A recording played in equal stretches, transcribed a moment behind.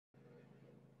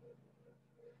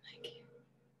Thank you.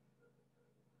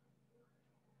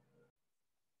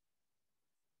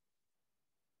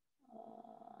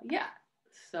 Yeah.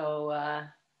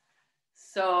 So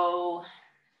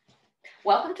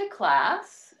welcome to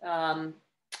class.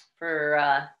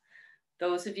 For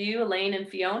those of you, Elaine and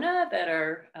Fiona, that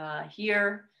are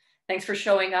here, thanks for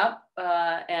showing up.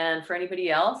 And for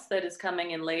anybody else that is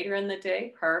coming in later in the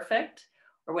day, perfect,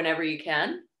 or whenever you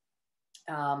can.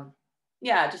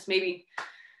 Yeah, just maybe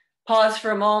pause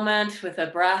for a moment with a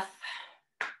breath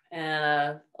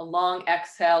and a long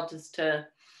exhale, just to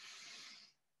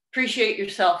appreciate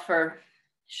yourself for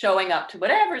showing up to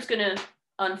whatever is going to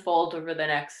unfold over the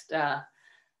next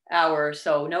hour or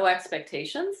so. No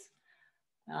expectations.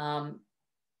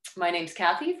 My name's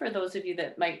Kathy, for those of you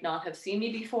that might not have seen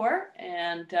me before.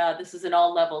 And this is an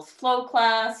all levels flow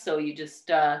class. So you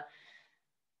just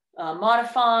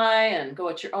modify and go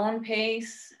at your own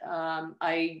pace.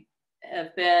 I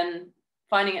have been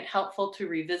finding it helpful to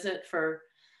revisit for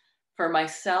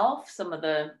myself some of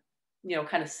the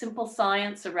kind of simple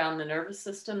science around the nervous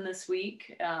system this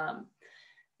week,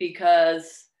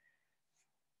 because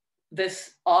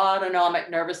this autonomic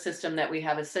nervous system that we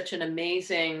have is such an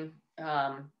amazing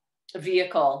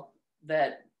vehicle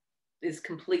that is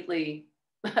completely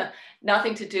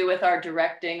nothing to do with our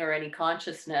directing or any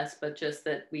consciousness, but just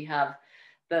that we have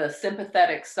the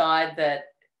sympathetic side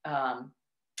that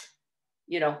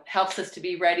helps us to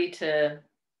be ready to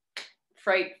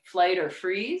fight, flight, or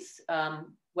freeze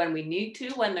when we need to,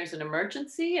 when there's an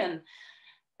emergency,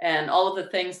 and all of the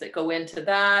things that go into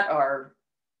that. Our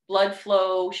blood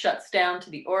flow shuts down to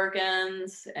the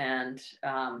organs, and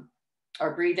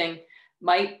our breathing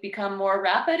might become more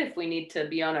rapid if we need to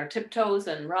be on our tiptoes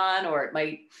and run, or it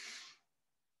might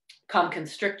come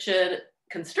constricted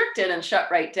and shut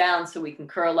right down so we can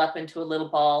curl up into a little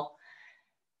ball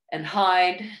and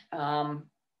hide.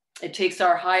 It takes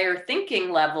our higher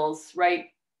thinking levels right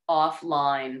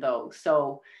offline, though.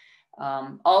 So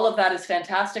all of that is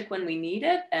fantastic when we need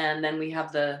it. And then we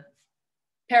have the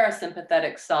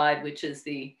parasympathetic side, which is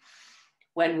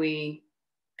when we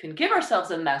can give ourselves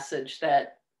a message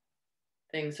that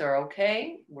things are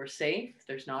okay, we're safe,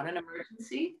 there's not an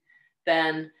emergency.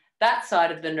 Then that side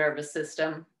of the nervous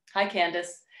system, hi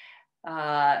Candace,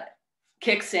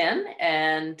 kicks in,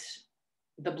 and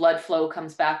the blood flow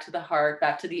comes back to the heart,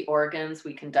 back to the organs.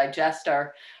 We can digest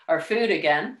our food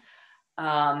again.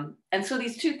 And so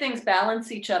these two things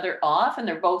balance each other off, and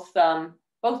they're both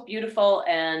beautiful.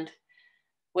 And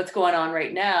what's going on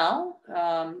right now,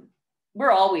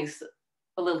 we're always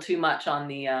a little too much on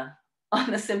the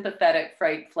sympathetic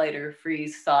fight, flight, or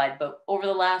freeze side. But over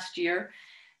the last year,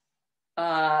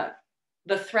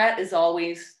 the threat is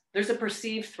always, there's a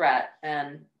perceived threat,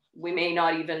 and we may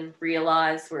not even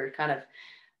realize. We're kind of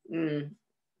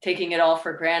taking it all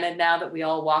for granted now that we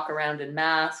all walk around in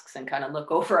masks and kind of look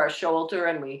over our shoulder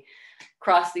and we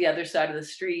cross the other side of the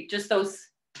street. Just those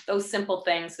simple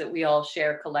things that we all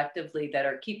share collectively that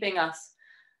are keeping us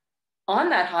on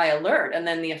that high alert. And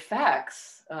then the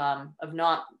effects of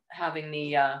not having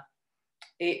the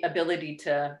ability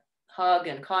to hug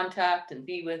and contact and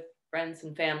be with friends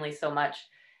and family so much.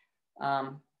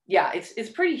 Yeah, it's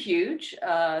pretty huge.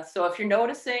 So if you're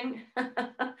noticing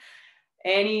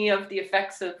any of the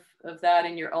effects of that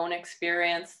in your own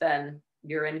experience, then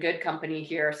you're in good company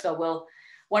here. So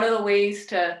one of the ways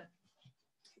to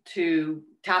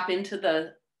tap into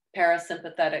the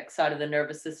parasympathetic side of the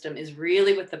nervous system is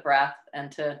really with the breath,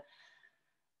 and to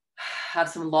have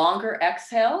some longer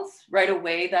exhales right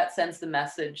away. That sends the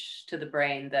message to the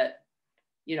brain that,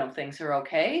 things are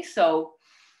okay. So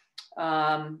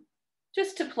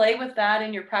just to play with that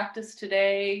in your practice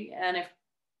today. And if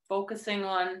focusing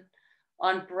on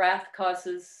breath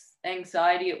causes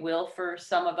anxiety, it will for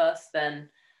some of us, then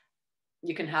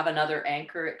you can have another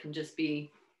anchor. It can just be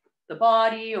the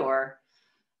body or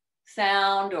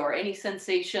sound or any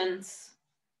sensations.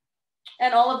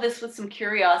 And all of this with some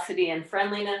curiosity and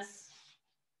friendliness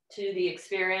to the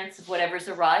experience of whatever's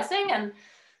arising. And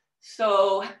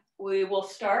so we will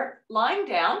start lying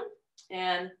down,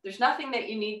 and there's nothing that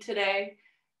you need today.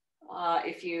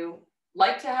 If you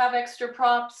like to have extra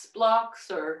props, blocks,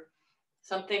 or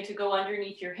something to go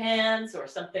underneath your hands, or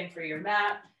something for your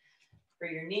mat, for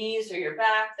your knees or your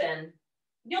back, then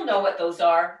you'll know what those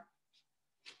are.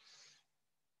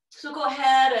 So go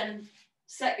ahead and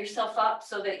set yourself up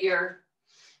so that you're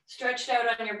stretched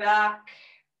out on your back.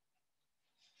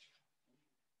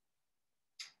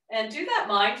 And do that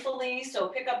mindfully. So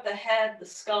pick up the head, the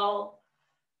skull.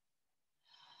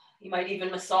 You might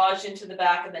even massage into the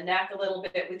back of the neck a little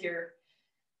bit with your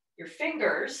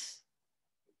fingers,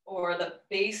 or the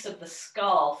base of the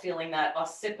skull, feeling that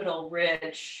occipital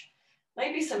ridge.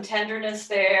 Might be some tenderness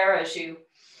there as you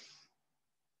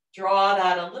draw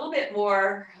that a little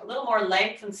more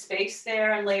length and space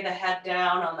there, and lay the head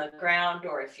down on the ground,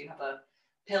 or if you have a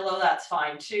pillow, that's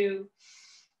fine too.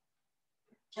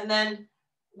 And then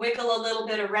wiggle a little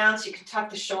bit around so you can tuck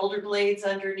the shoulder blades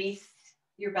underneath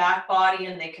your back body,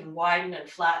 and they can widen and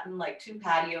flatten like two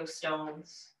patio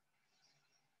stones.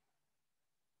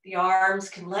 The arms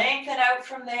can lengthen out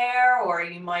from there, or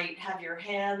you might have your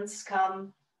hands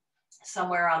come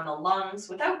somewhere on the lungs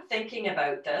without thinking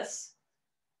about this.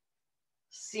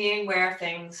 Seeing where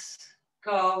things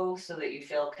go so that you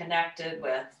feel connected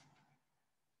with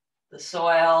the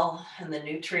soil and the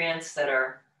nutrients that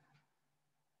are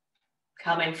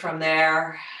coming from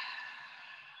there.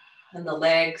 And the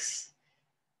legs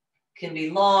can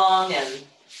be long and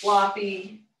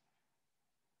floppy,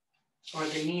 or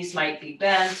the knees might be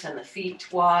bent and the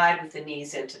feet wide with the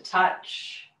knees into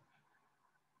touch.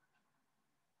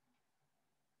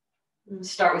 And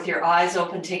start with your eyes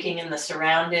open, taking in the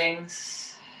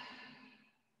surroundings,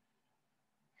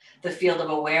 the field of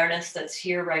awareness that's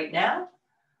here right now.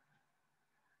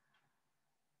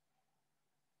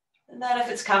 And then if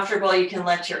it's comfortable, you can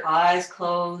let your eyes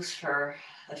close for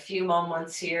a few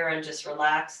moments here and just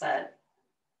relax that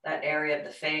area of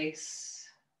the face.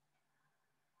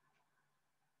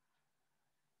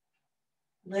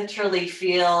 Literally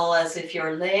feel as if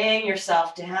you're laying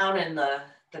yourself down in the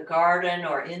garden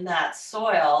or in that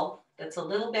soil that's a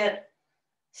little bit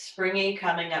springy,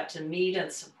 coming up to meet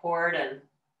and support and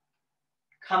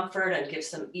comfort and give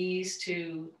some ease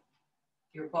to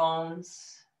your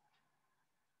bones.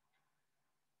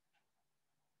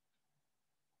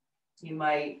 You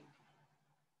might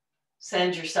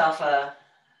send yourself a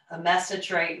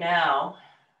message right now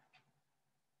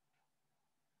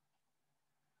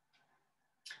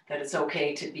that it's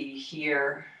okay to be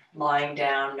here, lying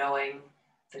down, knowing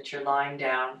that you're lying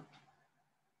down,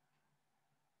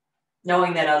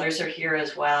 knowing that others are here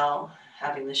as well,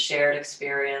 having the shared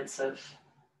experience of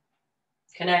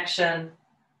connection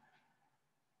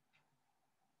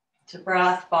to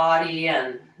breath, body,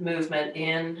 and movement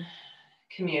in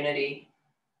community.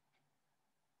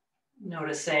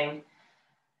 Noticing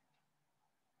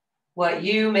what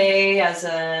you may, as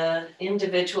an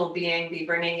individual being, be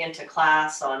bringing into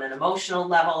class on an emotional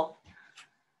level.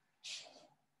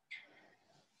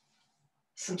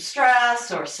 Some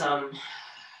stress or some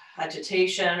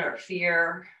agitation or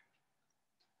fear.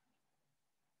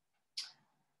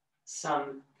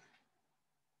 Some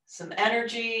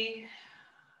energy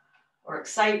or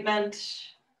excitement.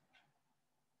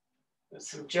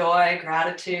 Some joy,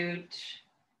 gratitude.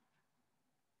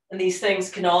 And these things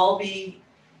can all be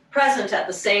present at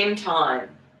the same time.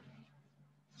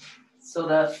 So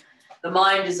the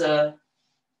mind is a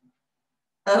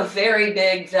very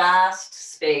big,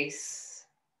 vast space.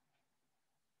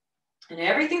 And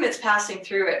everything that's passing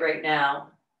through it right now,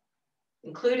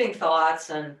 including thoughts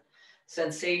and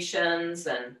sensations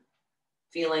and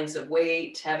feelings of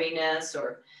weight, heaviness,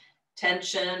 or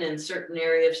tension in certain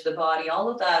areas of the body, all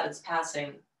of that is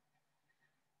passing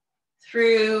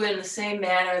through in the same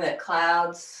manner that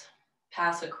clouds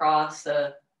pass across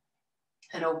an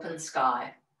open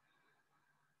sky.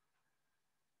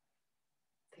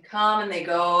 They come and they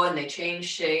go and they change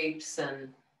shapes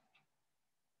and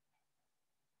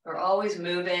are always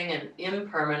moving and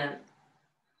impermanent.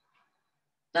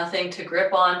 Nothing to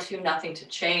grip onto, nothing to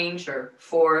change or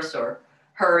force or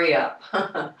hurry up.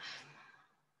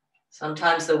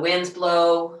 Sometimes the winds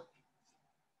blow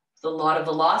with a lot of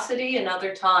velocity, and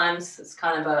other times it's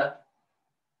kind of a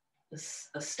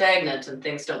stagnant and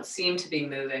things don't seem to be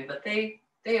moving, but they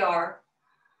are.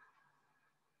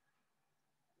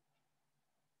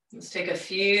 Let's take a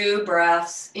few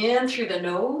breaths in through the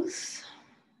nose,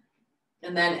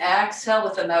 and then exhale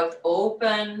with the mouth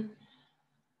open.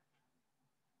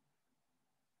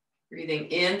 Breathing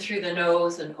in through the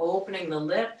nose and opening the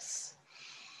lips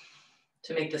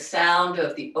to make the sound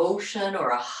of the ocean or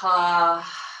a ha,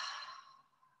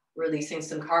 releasing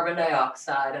some carbon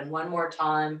dioxide. And one more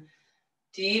time,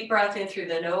 deep breath in through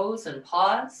the nose and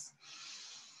pause.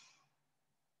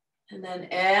 And then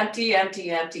empty, empty,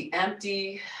 empty,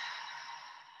 empty.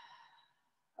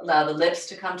 Allow the lips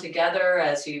to come together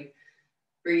as you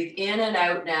breathe in and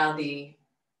out now, the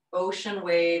ocean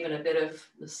wave and a bit of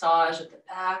massage at the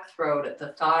back throat, at the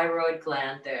thyroid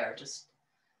gland there. Just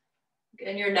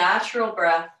in your natural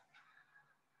breath.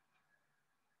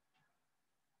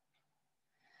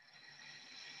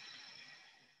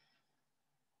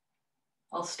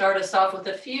 I'll start us off with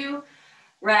a few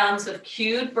rounds of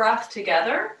cued breath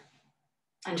together.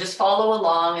 And just follow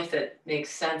along if it makes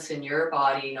sense in your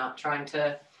body, not trying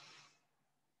to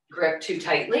grip too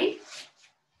tightly.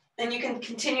 And you can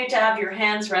continue to have your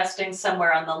hands resting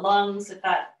somewhere on the lungs if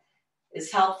that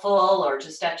is helpful, or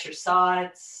just at your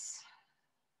sides.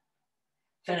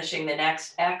 Finishing the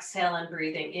next exhale and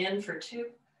breathing in for 2,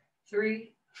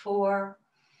 3, 4.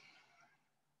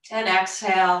 And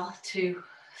exhale, 2,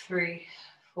 3,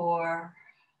 4.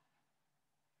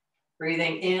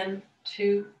 Breathing in,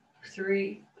 2,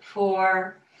 3,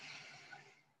 4.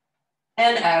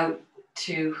 And out,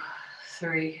 2,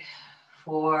 3,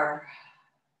 4.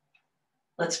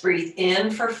 Let's breathe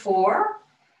in for 4.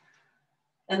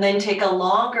 And then take a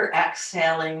longer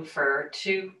exhaling for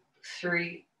 2,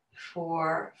 3,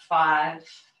 4,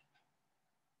 5.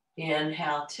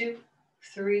 Inhale, 2,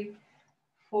 3,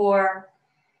 4.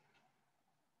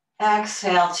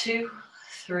 Exhale, 2,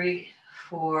 3,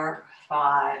 4,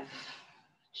 5.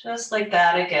 Just like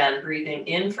that again, breathing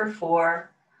in for 4.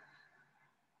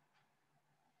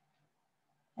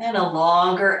 And a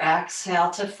longer exhale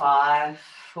to 5,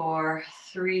 4,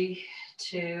 3,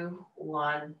 2,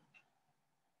 1.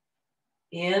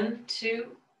 In, 2,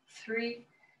 3,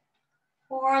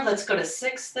 4. Let's go to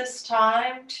 6 this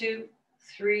time. 2,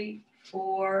 3,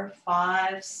 4,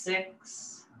 5,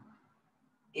 6.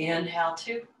 Inhale,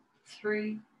 2,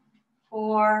 3,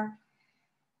 4.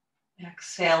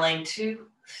 Exhaling, 2,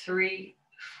 3,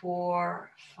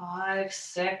 4, 5,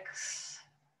 6.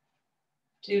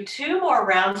 Do 2 more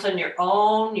rounds on your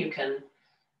own. You can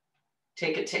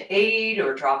take it to 8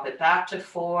 or drop it back to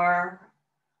 4.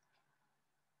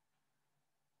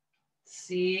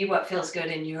 See what feels good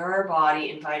in your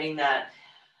body, inviting that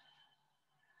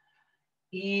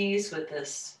ease with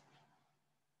this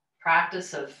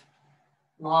practice of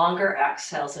longer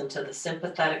exhales into the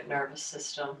sympathetic nervous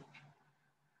system.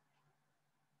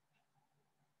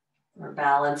 We're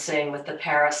balancing with the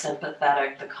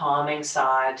parasympathetic, the calming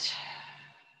side.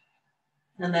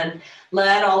 And then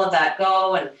let all of that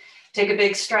go and take a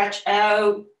big stretch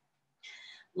out.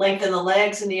 Lengthen the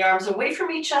legs and the arms away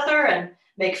from each other and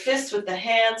make fists with the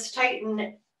hands.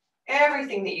 Tighten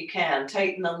everything that you can.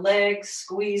 Tighten the legs,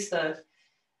 squeeze the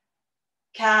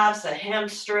calves, the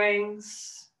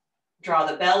hamstrings. Draw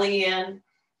the belly in.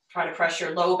 Try to press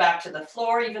your low back to the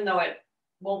floor, even though it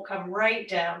won't come right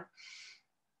down.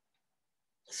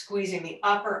 Squeezing the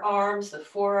upper arms, the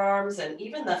forearms, and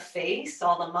even the face,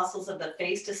 all the muscles of the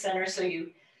face to center. So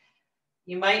you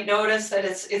might notice that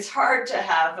it's hard to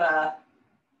have a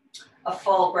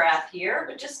full breath here,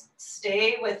 but just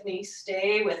stay with me,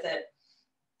 stay with it.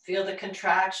 Feel the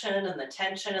contraction and the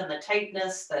tension and the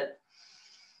tightness that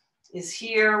is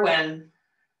here when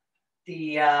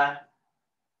the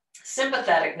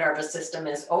sympathetic nervous system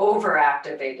is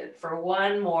overactivated. For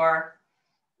one more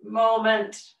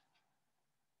moment.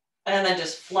 And then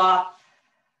just flop.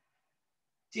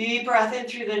 Deep breath in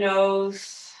through the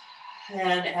nose.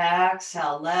 And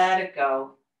exhale, let it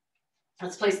go.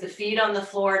 Let's place the feet on the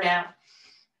floor now.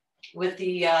 With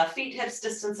the feet hips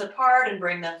distance apart, and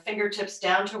bring the fingertips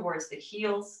down towards the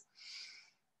heels.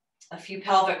 A few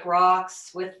pelvic rocks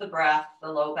with the breath.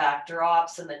 The low back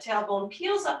drops and the tailbone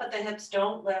peels up at the hips,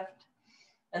 don't lift.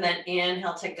 And then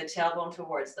inhale, take the tailbone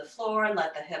towards the floor and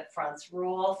let the hip fronts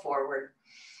roll forward.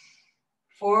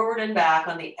 Forward and back.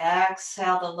 On the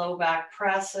exhale, the low back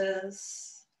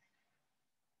presses.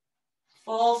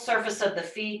 Full surface of the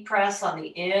feet press. On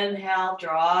the inhale,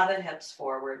 draw the hips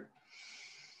forward.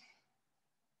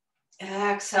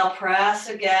 Exhale, press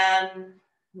again,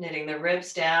 knitting the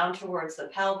ribs down towards the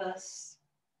pelvis.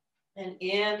 And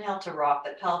inhale to rock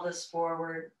the pelvis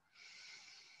forward.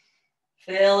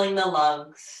 Filling the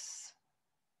lungs.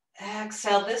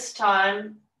 Exhale, this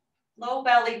time, low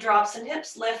belly drops and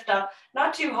hips lift up,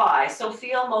 not too high. So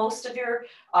feel most of your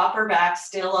upper back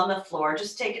still on the floor.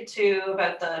 Just take it to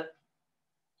about the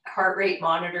heart rate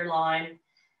monitor line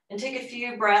and take a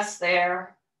few breaths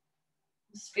there.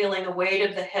 Just feeling the weight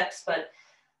of the hips, but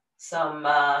some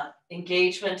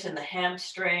engagement in the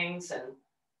hamstrings and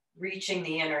reaching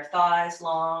the inner thighs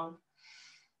long.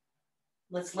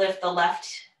 Let's lift the left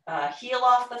heel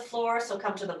off the floor. So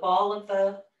come to the ball of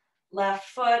the left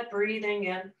foot, breathing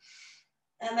in.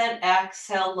 And then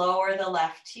exhale, lower the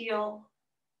left heel.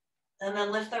 And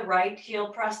then lift the right heel,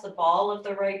 press the ball of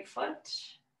the right foot.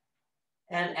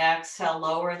 And exhale,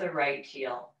 lower the right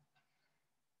heel.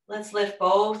 Let's lift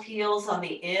both heels on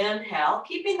the inhale,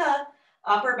 keeping the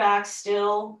upper back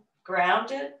still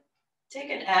grounded. Take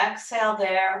an exhale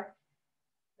there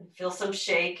and feel some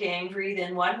shaking. Breathe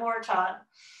in one more time.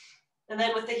 And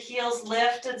then with the heels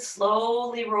lifted,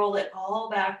 slowly roll it all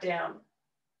back down.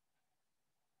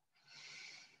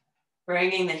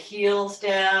 Bringing the heels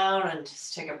down and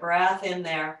just take a breath in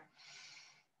there.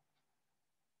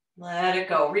 Let it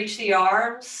go. Reach the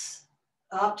arms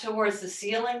up towards the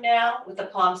ceiling now with the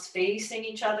palms facing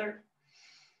each other.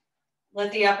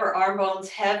 Let the upper arm bones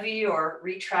heavy or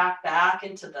retract back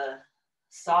into the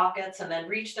sockets, and then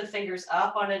reach the fingers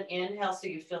up on an inhale so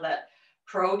you feel that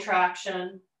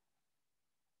protraction.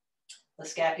 The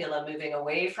scapula moving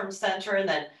away from center, and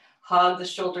then hug the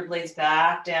shoulder blades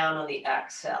back down on the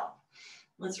exhale.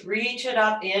 Let's reach it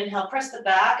up, inhale, press the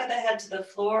back of the head to the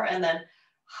floor, and then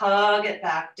hug it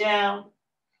back down.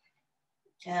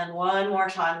 And one more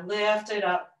time, lift it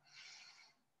up.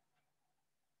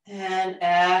 And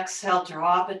exhale,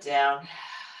 drop it down.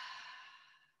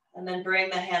 And then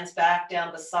bring the hands back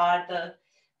down beside the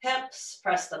hips,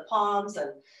 press the palms,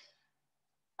 and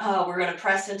we're going to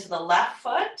press into the left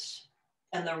foot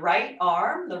and the right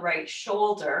arm, the right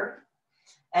shoulder,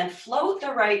 and float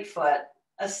the right foot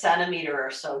a centimeter or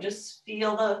so. Just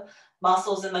feel the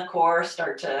muscles in the core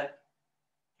start to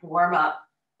warm up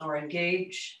or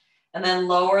engage. And then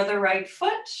lower the right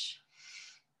foot.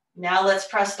 Now let's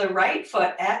press the right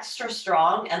foot extra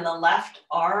strong and the left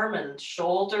arm and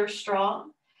shoulder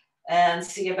strong. And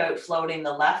see about floating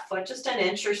the left foot just an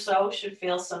inch or so. Should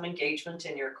feel some engagement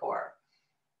in your core.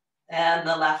 And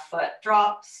the left foot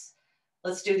drops.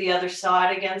 Let's do the other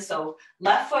side again. So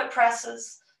left foot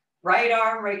presses, right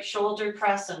arm, right shoulder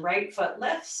press, and right foot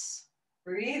lifts.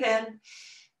 Breathe in.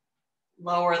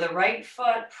 Lower the right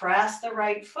foot, press the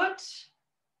right foot.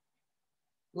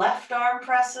 Left arm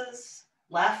presses,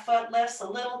 left foot lifts a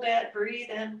little bit.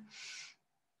 Breathe in.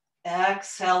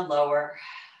 Exhale, lower.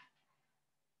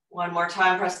 One more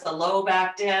time, press the low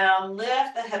back down,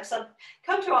 lift the hips up,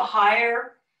 come to a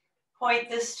higher point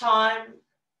this time.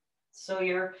 So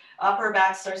your upper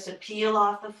back starts to peel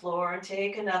off the floor, and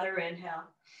take another inhale.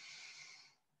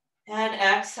 And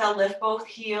exhale, lift both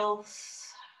heels.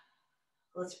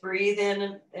 Let's breathe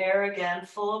in there again,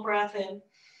 full breath in.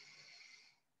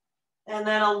 And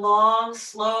then a long,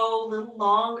 slow, little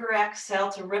longer exhale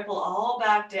to ripple all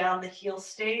back down. The heels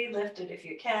stay lifted if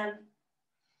you can.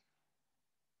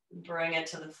 Bring it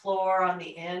to the floor on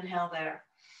the inhale there.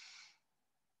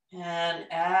 And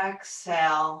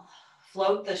exhale.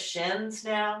 Float the shins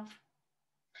now.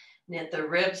 Knit the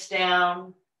ribs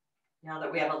down. Now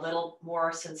that we have a little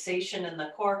more sensation in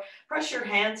the core, press your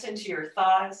hands into your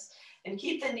thighs and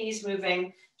keep the knees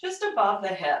moving just above the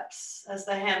hips. As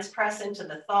the hands press into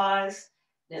the thighs,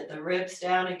 knit the ribs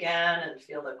down again and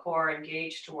feel the core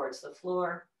engage towards the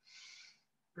floor.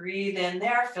 Breathe in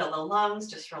there, fill the lungs,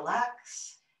 just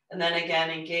relax. And then again,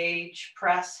 engage,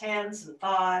 press hands and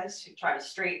thighs. You try to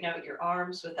straighten out your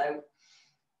arms without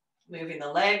moving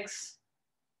the legs.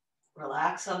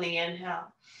 Relax on the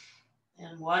inhale.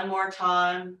 And one more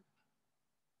time,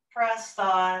 press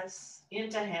thighs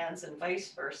into hands and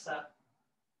vice versa.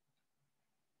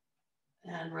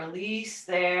 And release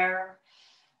there.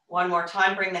 One more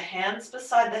time, bring the hands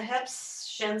beside the hips,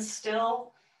 shins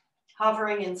still,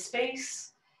 hovering in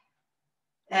space.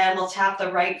 And we'll tap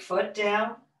the right foot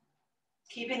down.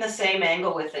 Keeping the same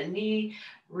angle with the knee,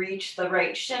 reach the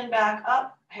right shin back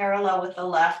up, parallel with the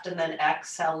left, and then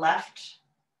exhale, left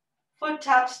foot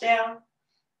taps down.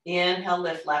 Inhale,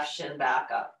 lift left shin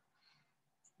back up.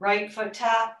 Right foot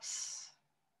taps.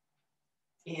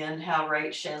 Inhale,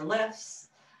 right shin lifts.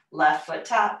 Left foot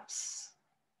taps.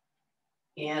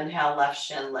 Inhale, left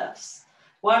shin lifts.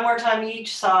 One more time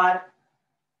each side.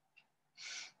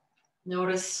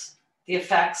 Notice the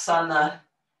effects on the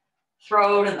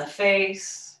throat and the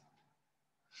face.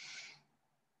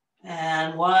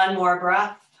 And one more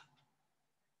breath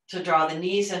to draw the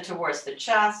knees in towards the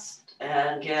chest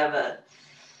and give a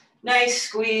nice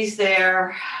squeeze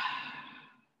there.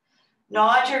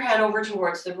 Nod your head over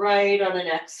towards the right on an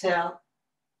exhale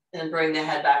and bring the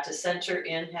head back to center.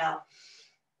 Inhale.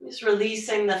 Just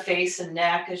releasing the face and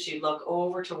neck as you look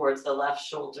over towards the left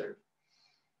shoulder.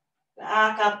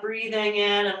 Back up, breathing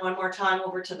in, and one more time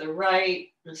over to the right,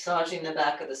 massaging the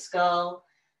back of the skull.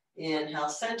 Inhale,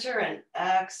 center, and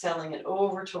exhaling it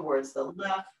over towards the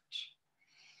left.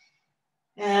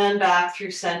 And back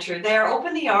through center there.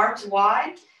 Open the arms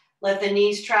wide. Let the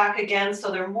knees track again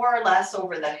so they're more or less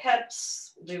over the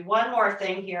hips. We'll do one more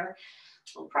thing here.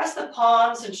 We'll press the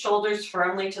palms and shoulders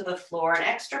firmly to the floor, and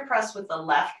extra press with the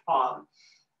left palm.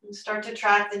 And start to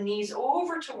track the knees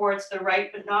over towards the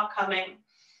right, but not coming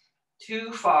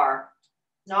too far.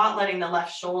 Not letting the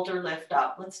left shoulder lift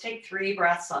up. Let's take 3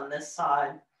 breaths on this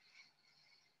side.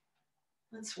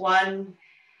 That's 1.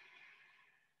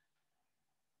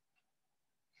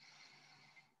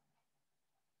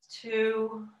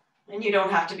 2. And you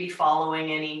don't have to be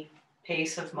following any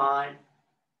pace of mine.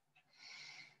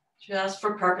 Just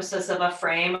for purposes of a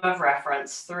frame of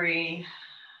reference. 3,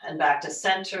 and back to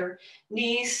center.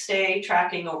 Knees stay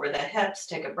tracking over the hips.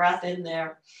 Take a breath in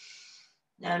there.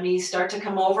 Now knees start to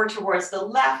come over towards the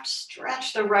left.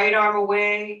 Stretch the right arm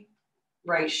away.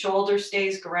 Right shoulder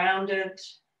stays grounded.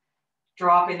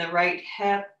 Dropping the right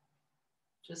hip.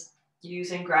 Just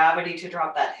using gravity to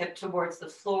drop that hip towards the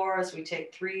floor as we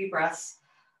take 3 breaths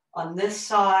on this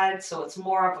side. So it's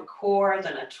more of a core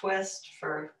than a twist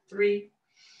for 3,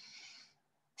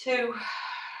 2,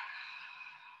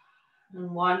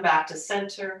 and 1. Back to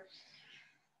center.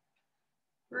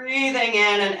 Breathing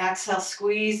in and exhale,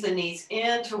 squeeze the knees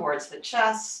in towards the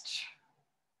chest.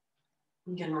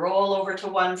 You can roll over to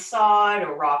one side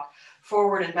or rock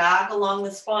forward and back along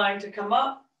the spine to come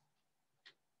up.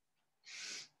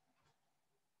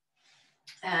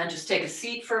 And just take a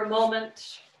seat for a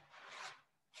moment.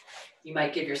 You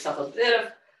might give yourself a bit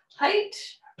of height,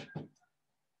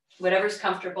 whatever's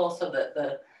comfortable so that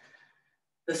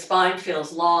the spine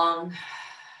feels long.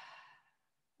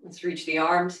 Let's reach the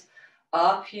arms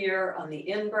up here on the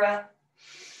in-breath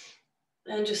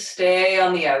and just stay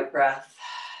on the out-breath.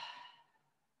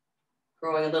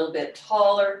 Growing a little bit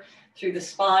taller through the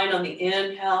spine on the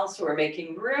inhale, so we're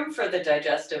making room for the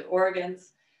digestive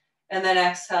organs. And then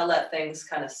exhale, let things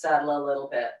kind of settle a little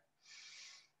bit.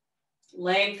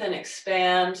 Lengthen,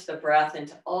 expand the breath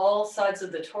into all sides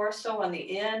of the torso on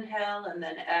the inhale, and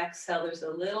then exhale. There's a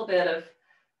little bit of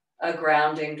a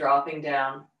grounding dropping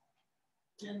down.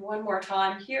 And one more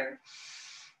time here.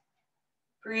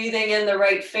 Breathing in, the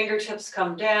right fingertips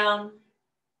come down.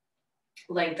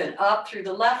 Lengthen up through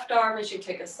the left arm as you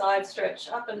take a side stretch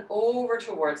up and over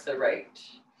towards the right.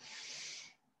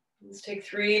 Let's take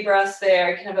 3 breaths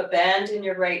there. You can have a bend in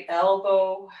your right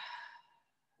elbow.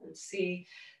 And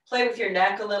play with your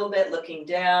neck a little bit, looking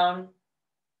down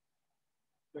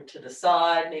or to the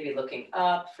side, maybe looking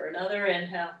up for another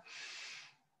inhale.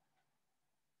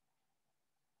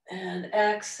 And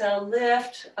exhale,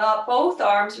 lift up both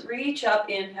arms, reach up,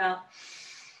 inhale.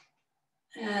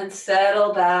 And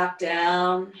settle back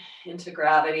down into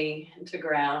gravity, into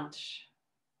ground.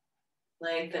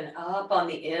 Lengthen up on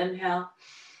the inhale.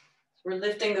 We're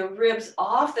lifting the ribs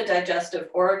off the digestive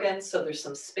organs, so there's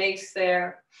some space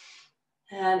there.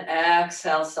 And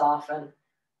exhale, soften.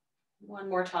 One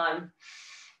more time.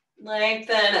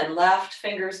 Lengthen and left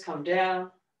fingers come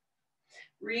down.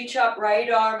 Reach up right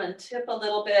arm and tip a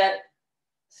little bit.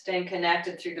 Staying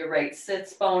connected through the right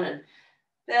sits bone and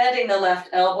bending the left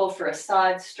elbow for a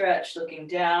side stretch, looking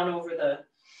down over the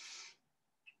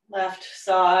left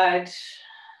side.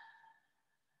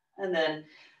 And then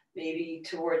maybe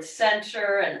towards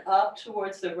center and up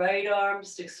towards the right arm,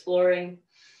 just exploring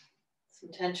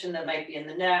some tension that might be in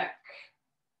the neck.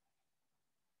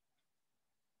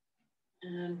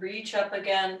 And reach up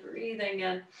again, breathing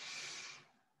in.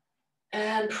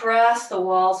 And press the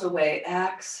walls away.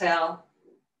 Exhale.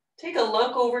 Take a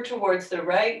look over towards the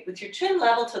right with your chin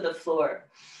level to the floor.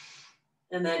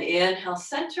 And then inhale,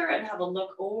 center, and have a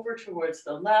look over towards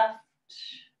the left.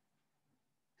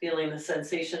 Feeling the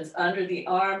sensations under the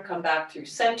arm, come back through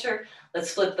center.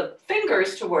 Let's flip the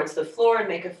fingers towards the floor and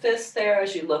make a fist there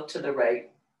as you look to the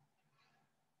right.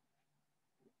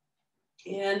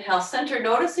 Inhale, center.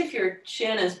 Notice if your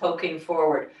chin is poking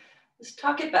forward. Just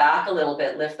tuck it back a little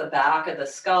bit. Lift the back of the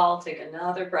skull. Take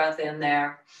another breath in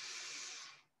there.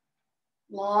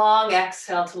 Long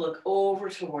exhale to look over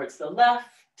towards the left.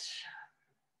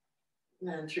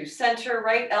 And through center,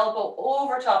 right elbow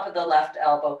over top of the left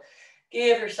elbow.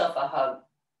 Give yourself a hug.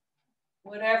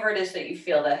 Whatever it is that you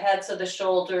feel, the heads of the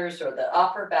shoulders or the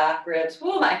upper back ribs.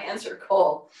 Ooh, my hands are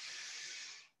cold.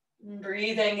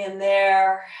 Breathing in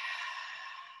there.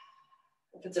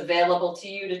 If it's available to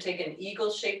you to take an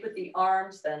eagle shape with the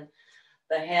arms, then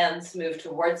the hands move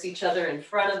towards each other in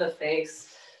front of the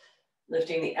face,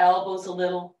 lifting the elbows a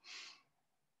little.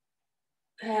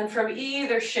 And from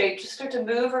either shape, just start to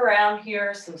move around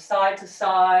here, some side to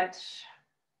side,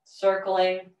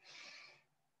 circling,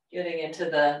 getting into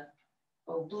the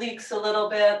obliques a little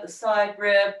bit, the side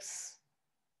ribs,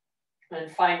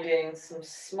 and finding some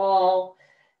small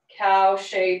cow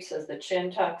shapes as the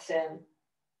chin tucks in,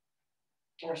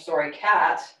 or sorry,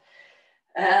 cat,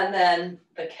 and then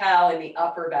the cow in the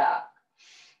upper back.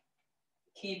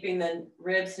 Keeping the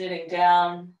ribs knitting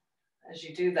down as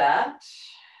you do that.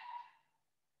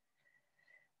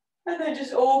 And then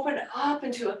just open up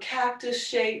into a cactus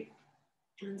shape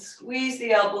and squeeze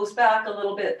the elbows back a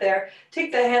little bit there.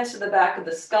 Take the hands to the back of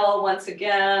the skull once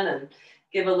again and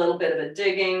give a little bit of a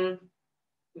digging,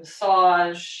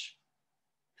 massage,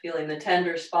 feeling the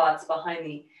tender spots behind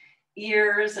the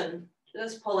ears and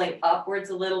just pulling upwards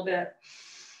a little bit.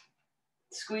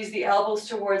 Squeeze the elbows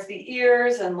towards the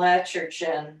ears and let your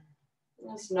chin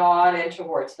just nod in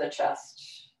towards the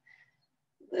chest.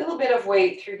 A little bit of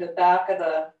weight through the back of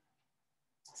the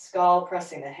skull,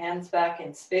 pressing the hands back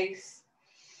in space.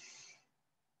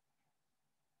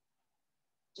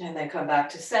 And then come back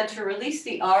to center, release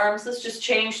the arms. Let's just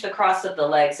change the cross of the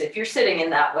legs if you're sitting in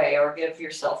that way, or give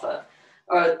yourself a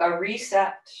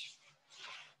reset.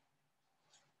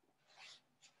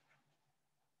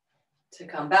 To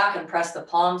come back and press the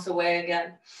palms away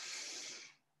again.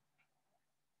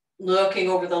 Looking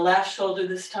over the left shoulder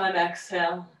this time,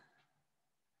 exhale.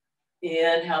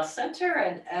 Inhale, center,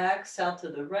 and exhale to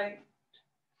the right.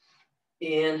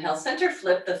 Inhale, center,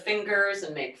 flip the fingers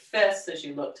and make fists as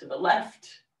you look to the left.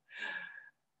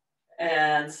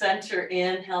 And center,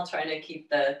 inhale, trying to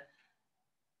keep the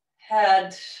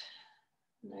head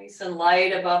nice and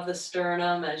light above the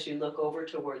sternum as you look over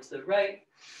towards the right.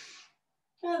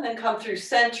 And then come through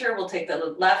center. We'll take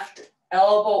the left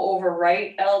elbow over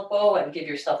right elbow and give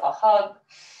yourself a hug.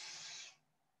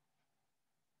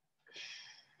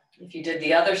 If you did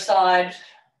the other side,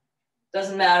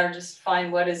 doesn't matter, just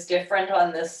find what is different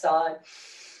on this side.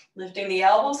 Lifting the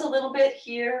elbows a little bit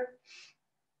here,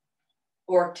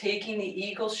 or taking the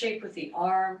eagle shape with the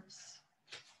arms.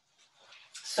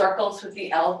 Circles with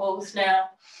the elbows now.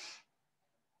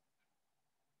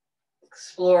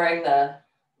 Exploring the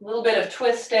little bit of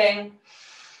twisting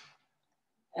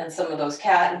and some of those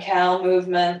cat and cow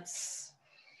movements.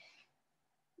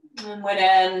 And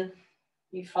when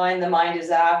you find the mind is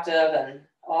active and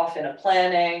off in a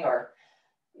planning or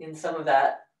in some of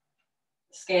that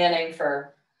scanning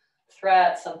for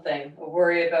threat, something, or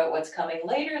worry about what's coming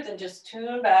later, then just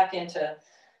tune back into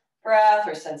breath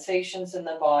or sensations in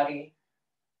the body.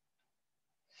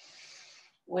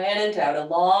 When in doubt, a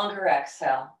longer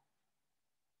exhale.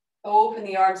 Open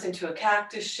the arms into a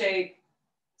cactus shape.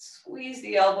 Squeeze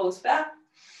the elbows back.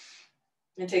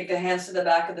 And take the hands to the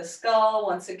back of the skull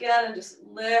once again and just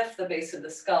lift the base of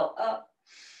the skull up.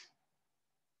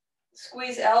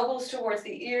 Squeeze elbows towards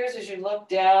the ears as you look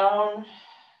down.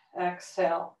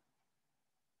 Exhale.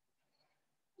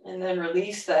 And then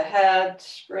release the head.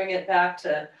 Bring it back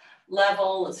to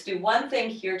level. Let's do one thing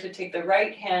here to take the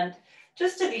right hand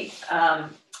just to the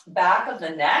back of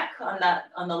the neck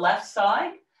on the left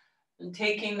side. And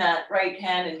taking that right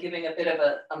hand and giving a bit of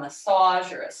a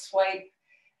massage or a swipe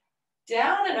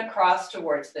down and across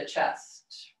towards the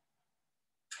chest.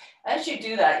 As you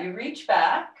do that, you reach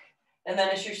back, and then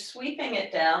as you're sweeping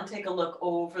it down, take a look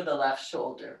over the left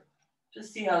shoulder.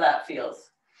 Just see how that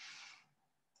feels.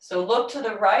 So look to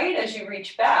the right as you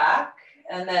reach back,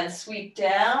 and then sweep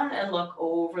down and look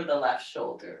over the left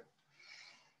shoulder.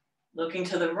 Looking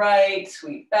to the right,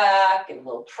 sweep back, give a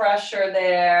little pressure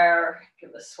there. Give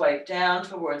a swipe down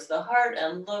towards the heart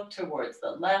and look towards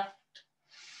the left.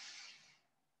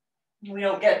 We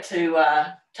don't get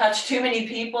to touch too many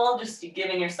people, just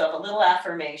giving yourself a little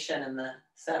affirmation in the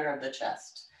center of the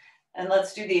chest. And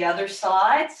let's do the other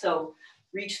side. So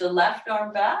reach the left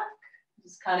arm back.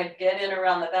 Just kind of get in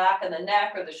around the back of the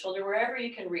neck or the shoulder, wherever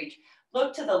you can reach.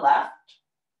 Look to the left.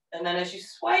 And then as you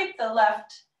swipe the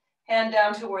left hand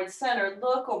down towards center,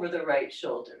 look over the right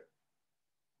shoulder.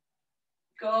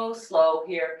 Go slow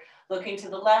here, looking to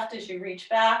the left as you reach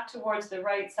back towards the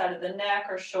right side of the neck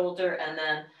or shoulder, and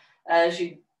then as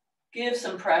you give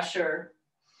some pressure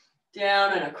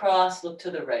down and across, look to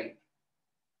the right.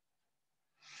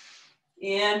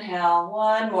 Inhale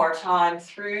one more time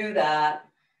through that.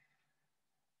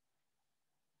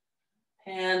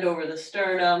 Hand over the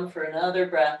sternum for another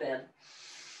breath in.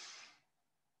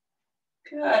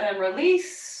 Good, and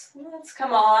release. Let's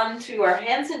come on to our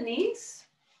hands and knees.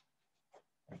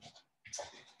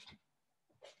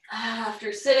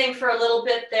 After sitting for a little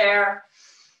bit there,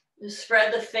 just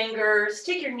spread the fingers,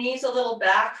 take your knees a little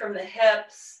back from the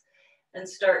hips and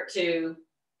start to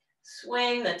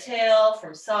swing the tail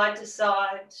from side to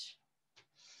side.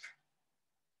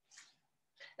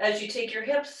 As you take your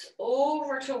hips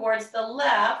over towards the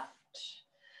left,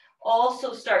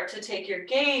 also start to take your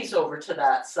gaze over to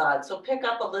that side. So pick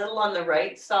up a little on the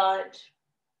right side.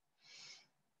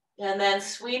 And then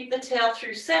sweep the tail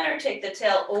through center, take the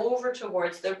tail over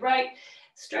towards the right.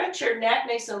 Stretch your neck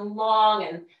nice and long,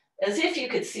 and as if you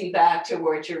could see back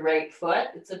towards your right foot.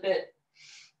 It's a bit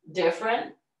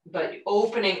different, but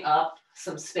opening up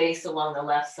some space along the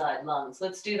left side lungs.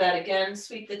 Let's do that again.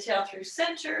 Sweep the tail through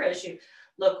center as you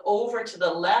look over to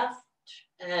the left,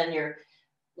 and your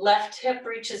left hip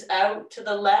reaches out to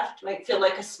the left. Might feel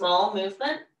like a small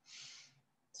movement.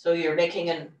 So you're making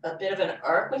a bit of an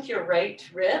arc with your right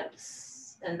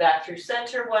ribs, and back through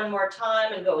center one more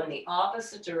time and go in the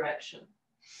opposite direction.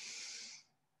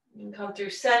 And come through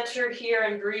center here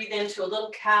and breathe into a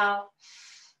little cow.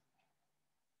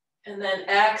 And then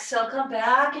exhale, come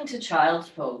back into child's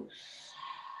pose.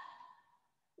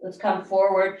 Let's come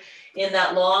forward in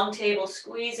that long table,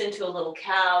 squeeze into a little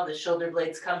cow. The shoulder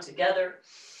blades come together.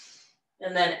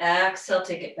 And then exhale,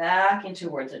 take it back in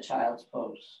towards a child's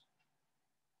pose.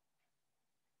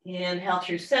 Inhale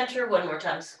through center. One more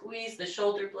time, squeeze the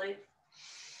shoulder blade.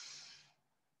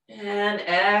 And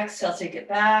exhale, take it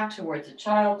back towards a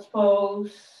child's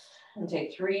pose. And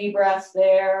take 3 breaths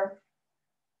there.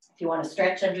 If you want to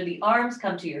stretch under the arms,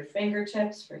 come to your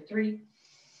fingertips for 3,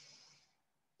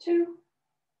 2,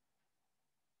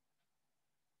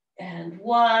 and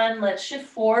 1. Let's shift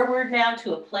forward now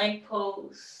to a plank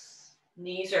pose.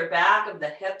 Knees are back of the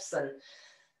hips and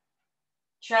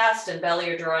chest and belly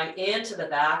are drawing into the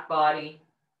back body.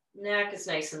 Neck is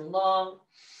nice and long.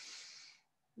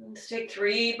 Let's take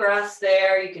 3 breaths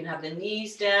there. You can have the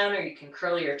knees down or you can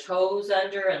curl your toes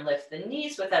under and lift the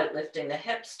knees without lifting the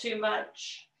hips too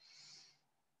much.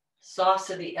 Soft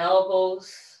of the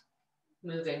elbows,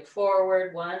 moving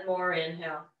forward. 1 more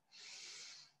inhale.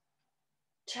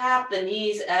 Tap the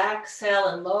knees, exhale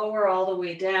and lower all the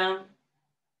way down.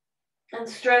 And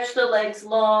stretch the legs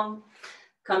long.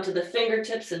 Come to the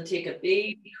fingertips and take a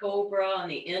baby cobra on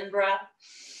the in-breath.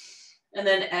 And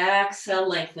then exhale,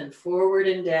 lengthen forward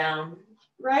and down.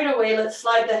 Right away, let's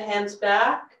slide the hands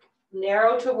back,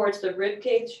 narrow towards the rib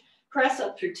cage, press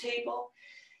up through table,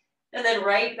 and then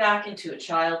right back into a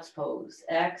child's pose.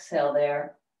 Exhale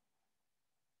there.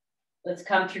 Let's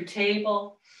come through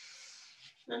table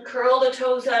and curl the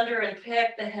toes under and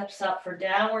pick the hips up for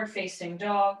downward facing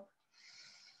dog.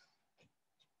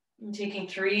 And taking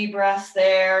 3 breaths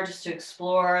there just to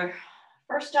explore.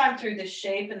 First time through this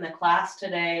shape in the class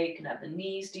today. You can have the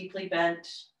knees deeply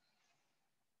bent.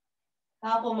 A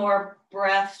couple more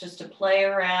breaths just to play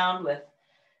around with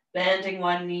bending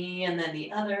one knee and then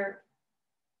the other.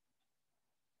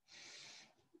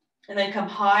 And then come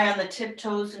high on the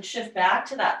tiptoes and shift back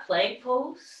to that plank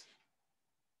pose.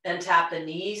 And tap the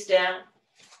knees down.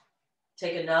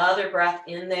 Take another breath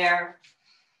in there.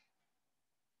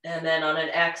 And then on an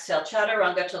exhale,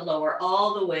 chaturanga to lower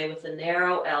all the way with the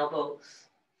narrow elbows.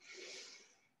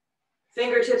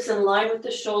 Fingertips in line with the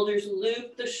shoulders,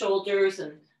 loop the shoulders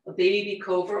and a baby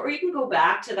cobra, or you can go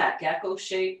back to that gecko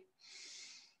shape.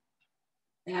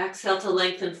 Exhale to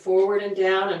lengthen forward and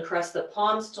down and press the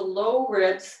palms to low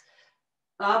ribs,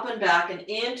 up and back and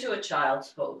into a child's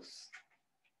pose.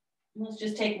 Let's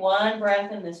just take 1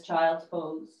 breath in this child's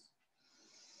pose.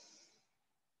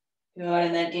 Good,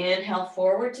 and then inhale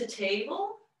forward to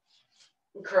table.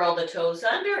 Curl the toes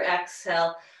under,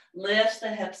 exhale. Lift the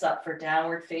hips up for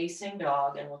downward facing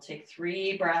dog, and we'll take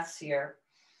 3 breaths here.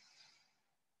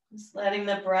 Just letting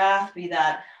the breath be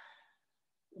that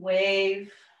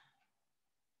wave,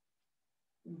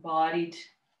 embodied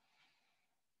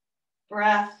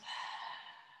breath,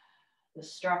 the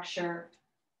structure.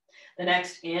 The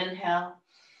next inhale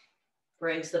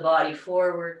brings the body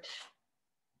forward,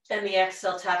 and the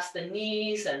exhale taps the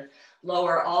knees and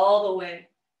lower all the way.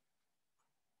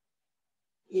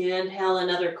 Inhale,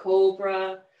 another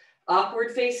cobra.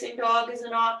 Upward facing dog is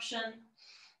an option.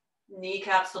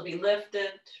 Kneecaps will be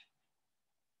lifted.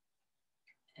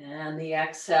 And the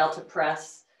exhale to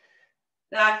press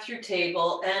back through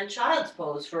table and child's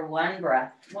pose for 1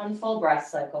 breath, 1 full breath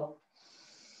cycle.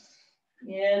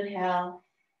 Inhale,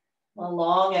 a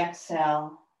long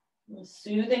exhale,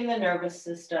 soothing the nervous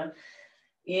system.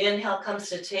 Inhale comes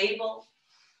to table,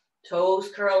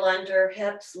 toes curl under,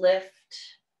 hips lift.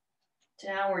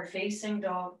 Downward facing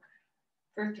dog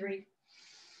for 3,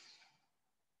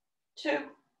 2,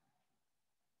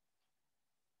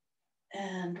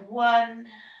 and 1.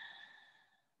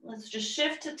 Let's just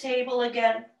shift to table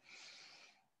again.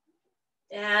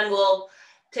 And we'll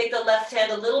take the left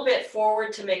hand a little bit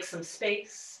forward to make some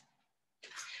space.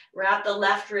 Wrap the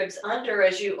left ribs under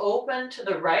as you open to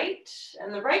the right.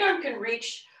 And the right arm can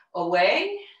reach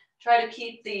away. Try to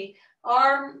keep the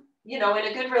arm in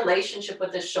a good relationship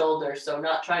with the shoulder. So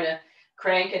not trying to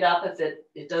crank it up if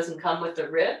it doesn't come with the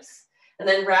ribs. And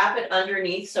then wrap it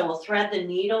underneath. So we'll thread the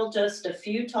needle just a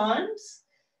few times.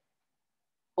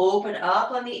 Open up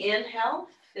on the inhale.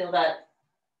 Feel that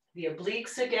the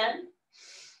obliques again.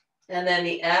 And then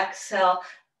the exhale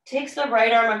takes the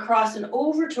right arm across and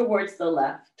over towards the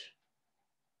left.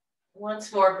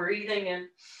 Once more, breathing in.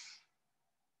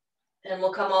 And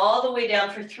we'll come all the way down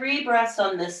for 3 breaths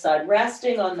on this side,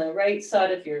 resting on the right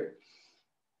side of your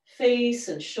face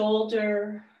and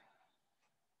shoulder.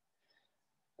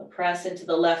 A press into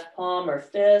the left palm or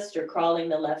fist, or crawling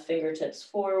the left fingertips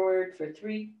forward for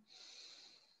 3,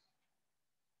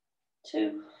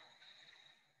 2,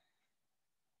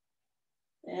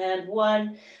 And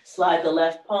 1, slide the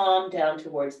left palm down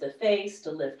towards the face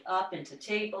to lift up into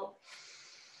table.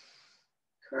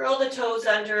 Curl the toes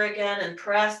under again and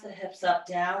press the hips up,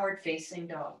 downward facing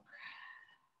dog.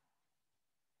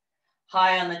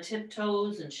 High on the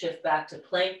tiptoes and shift back to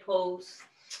plank pose.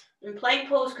 And plank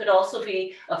pose could also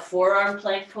be a forearm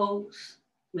plank pose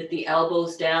with the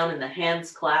elbows down and the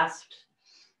hands clasped.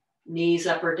 Knees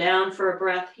up or down for a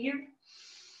breath here.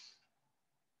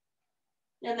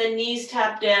 And then knees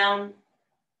tap down.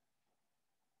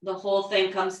 The whole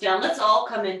thing comes down. Let's all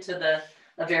come into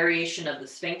a variation of the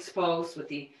Sphinx pose with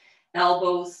the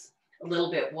elbows a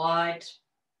little bit wide.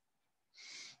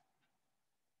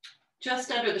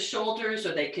 Just under the shoulders,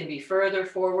 or they can be further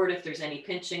forward if there's any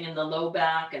pinching in the low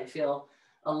back, and feel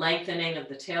a lengthening of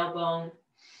the tailbone.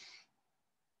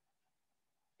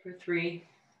 For 3.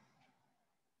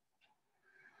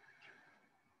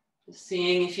 Just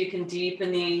seeing if you can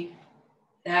deepen the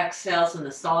exhales and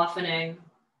the softening.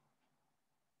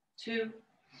 2.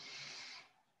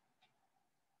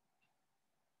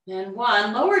 And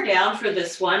 1. Lower down for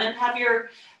this one and have your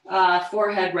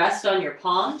forehead rest on your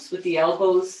palms with the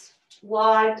elbows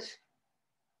wide.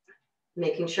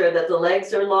 Making sure that the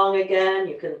legs are long again.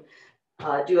 You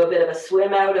can do a bit of a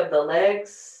swim out of the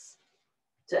legs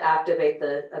to activate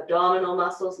the abdominal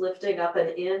muscles, lifting up and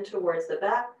in towards the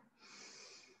back.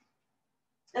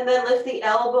 And then lift the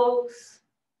elbows,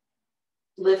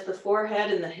 lift the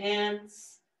forehead and the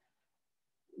hands.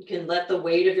 You can let the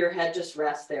weight of your head just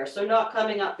rest there. So not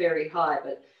coming up very high,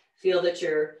 but feel that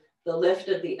the lift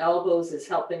of the elbows is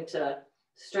helping to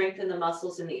strengthen the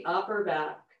muscles in the upper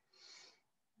back.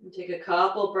 And take a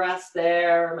couple breaths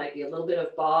there. Might be a little bit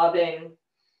of bobbing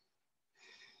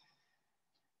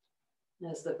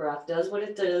as the breath does what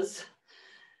it does.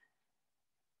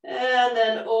 And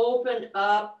then open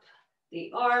up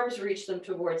the arms, reach them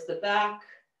towards the back.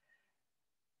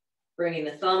 Bringing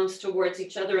the thumbs towards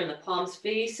each other and the palms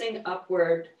facing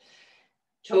upward.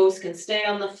 Toes can stay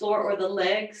on the floor or the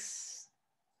legs.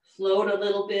 Float a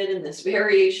little bit in this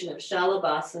variation of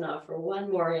Shalabhasana for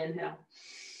 1 more inhale.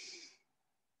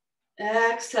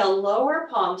 Exhale, lower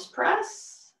palms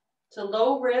press to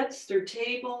low ribs through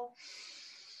table.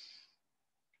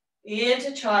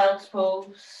 Into child's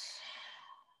pose.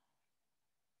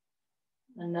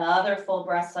 Another full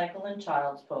breath cycle in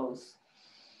child's pose.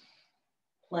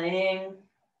 Playing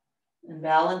and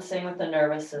balancing with the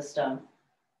nervous system.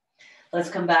 Let's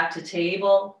come back to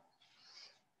table.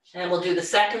 And we'll do the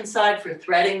second side for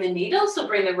threading the needle. So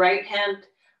bring the right hand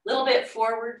a little bit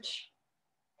forward.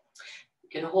 You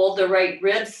can hold the right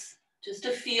ribs just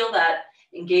to feel that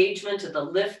engagement of the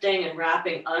lifting and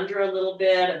wrapping under a little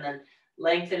bit, and then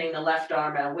lengthening the left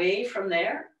arm away from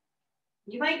there.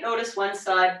 You might notice one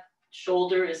side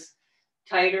shoulder is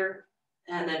tighter,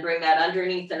 and then bring that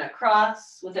underneath and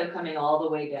across without coming all the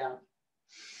way down.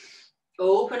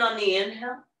 Open on the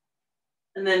inhale,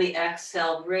 and then the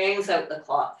exhale brings out the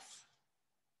cloth.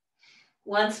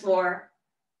 Once more,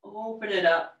 open it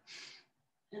up.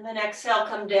 And then exhale,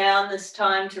 come down this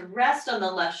time to rest on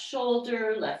the left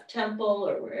shoulder, left temple,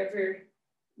 or wherever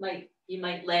you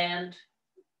might land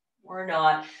or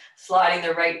not. Sliding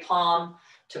the right palm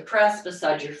to press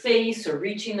beside your face or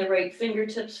reaching the right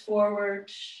fingertips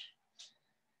forward.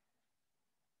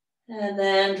 And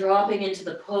then dropping into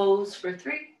the pose for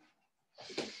 3,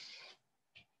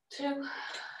 2,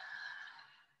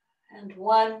 and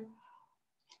 1.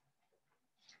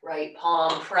 Right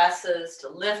palm presses to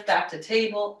lift back to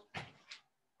table.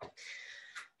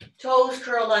 Toes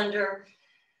curl under.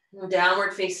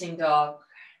 Downward facing dog.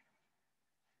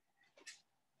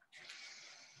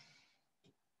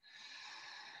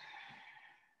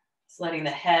 Just letting the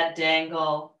head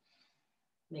dangle.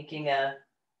 Making a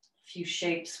few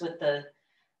shapes with the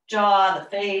jaw, the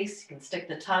face. You can stick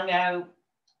the tongue out.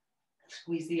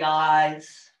 Squeeze the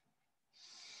eyes.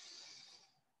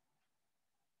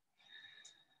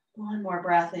 1 more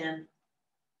breath in.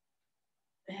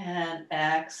 And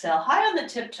exhale. High on the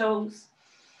tiptoes.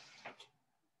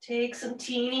 Take some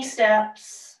teeny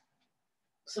steps.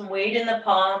 Some weight in the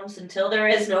palms until there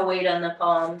is no weight on the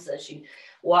palms as you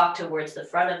walk towards the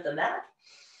front of the mat.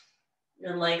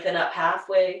 And lengthen up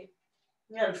halfway.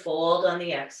 And fold on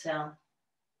the exhale.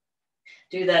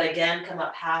 Do that again. Come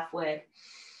up halfway.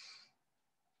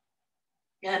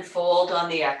 And fold on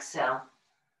the exhale.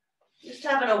 Just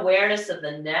have an awareness of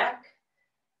the neck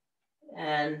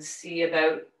and see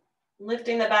about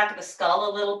lifting the back of the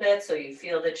skull a little bit so you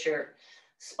feel that your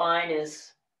spine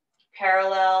is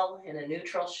parallel in a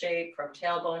neutral shape from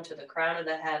tailbone to the crown of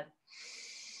the head.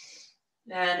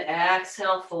 And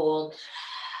exhale, fold.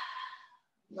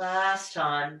 Last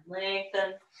time,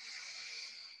 lengthen.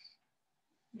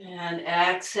 And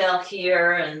exhale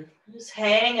here and just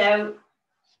hang out,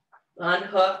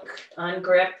 unhook,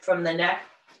 ungrip from the neck.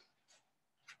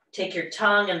 Take your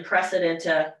tongue and press it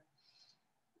into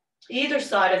either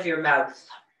side of your mouth.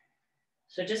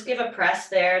 So just give a press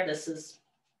there. This is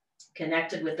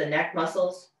connected with the neck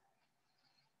muscles.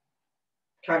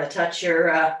 Try to touch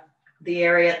your the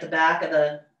area at the back of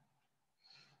the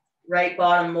right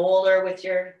bottom molar with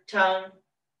your tongue,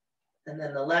 and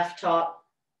then the left top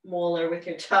molar with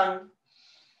your tongue,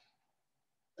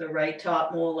 the right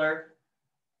top molar,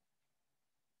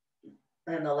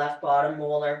 and the left bottom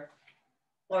molar.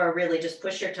 Or really just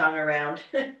push your tongue around.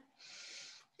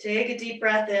 Take a deep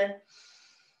breath in.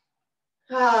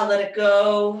 Let it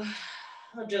go.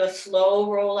 I'll do a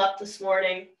slow roll up this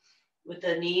morning with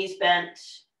the knees bent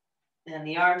and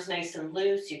the arms nice and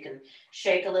loose. You can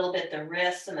shake a little bit the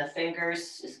wrists and the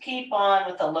fingers. Just keep on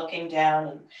with the looking down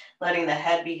and letting the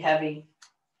head be heavy.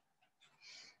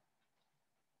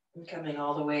 And coming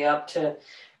all the way up to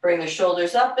bring the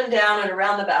shoulders up and down and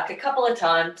around the back a couple of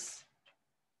times.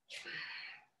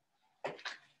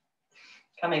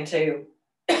 Coming to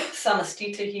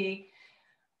Samastitihi,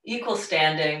 equal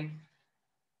standing,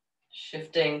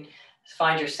 shifting.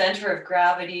 Find your center of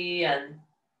gravity and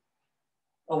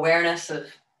awareness of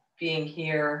being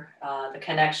here, the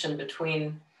connection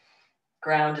between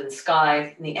ground and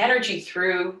sky, and the energy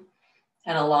through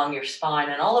and along your spine,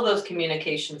 and all of those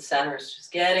communication centers,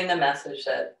 just getting the message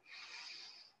that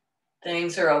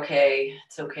things are okay.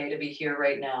 It's okay to be here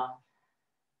right now.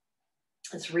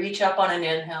 Let's reach up on an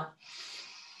inhale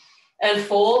and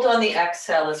fold on the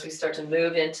exhale as we start to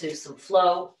move into some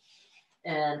flow,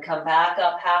 and come back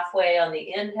up halfway on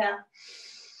the inhale.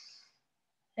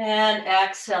 And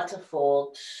exhale to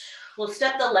fold. We'll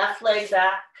step the left leg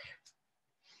back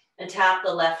and tap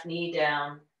the left knee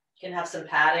down. You can have some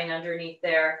padding underneath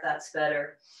there if that's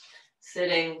better.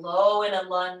 Sitting low in a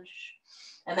lunge.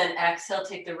 And then exhale,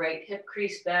 take the right hip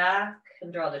crease back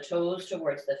and draw the toes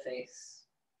towards the face.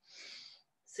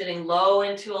 Sitting low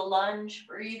into a lunge,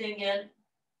 breathing in.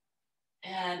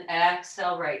 And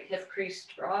exhale, right hip crease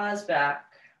draws back.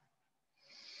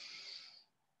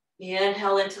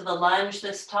 Inhale into the lunge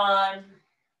this time.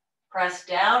 Press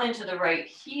down into the right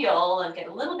heel and get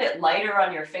a little bit lighter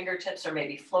on your fingertips, or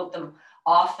maybe float them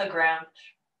off the ground.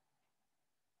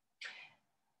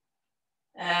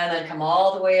 And then come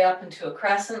all the way up into a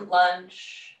crescent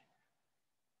lunge.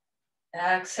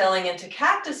 Exhaling into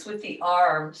cactus with the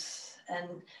arms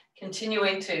and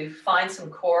continuing to find some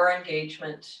core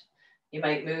engagement. You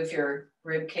might move your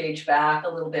rib cage back a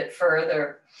little bit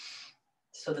further.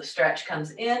 So the stretch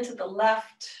comes into the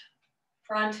left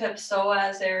front hip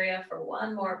psoas area for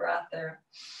one more breath there.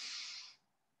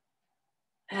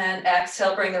 And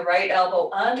exhale, bring the right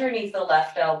elbow underneath the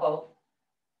left elbow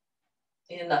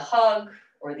in the hug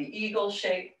or the eagle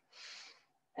shape.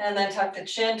 And then tuck the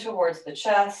chin towards the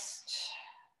chest.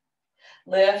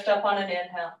 Lift up on an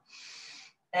inhale.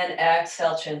 And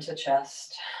exhale, chin to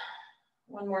chest.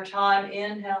 One more time,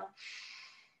 inhale.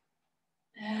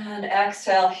 And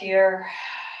exhale here,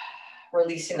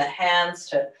 releasing the hands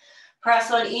to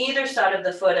press on either side of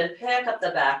the foot and pick up the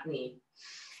back knee.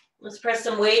 Let's press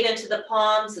some weight into the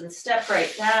palms and step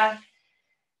right back.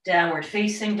 Downward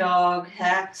facing dog,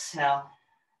 exhale.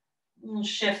 We'll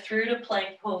shift through to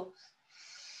plank pose.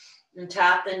 And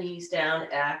tap the knees down,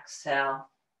 exhale.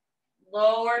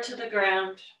 Lower to the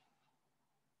ground.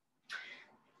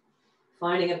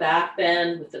 Finding a back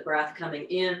bend with the breath coming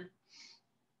in.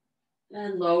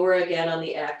 And lower again on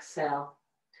the exhale.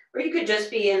 Or you could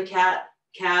just be in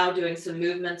cat-cow doing some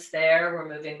movements there. We're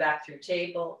moving back through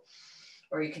table.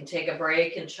 Or you can take a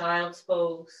break in child's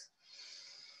pose.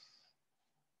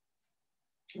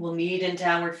 We'll meet in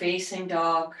downward facing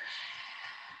dog.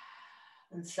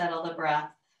 And settle the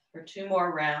breath for 2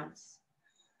 more rounds.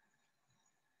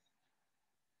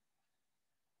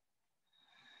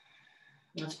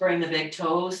 Let's bring the big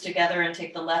toes together and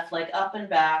take the left leg up and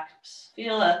back.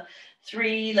 Feel a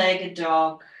 3-legged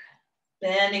dog,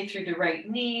 bending through the right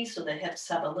knee so the hips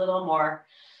have a little more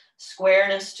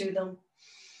squareness to them.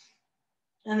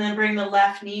 And then bring the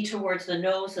left knee towards the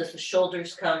nose as the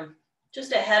shoulders come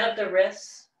just ahead of the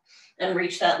wrists, and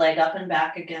reach that leg up and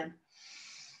back again.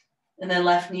 And then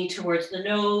left knee towards the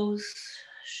nose,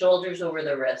 shoulders over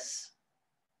the wrists.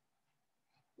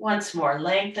 Once more,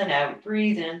 lengthen out,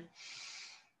 breathe in.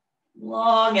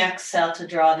 Long exhale to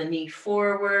draw the knee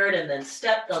forward, and then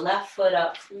step the left foot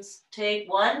up. Just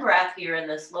take one breath here in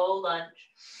this low lunge.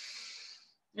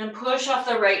 And push off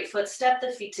the right foot, step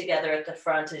the feet together at the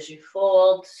front as you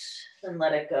fold, and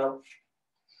let it go.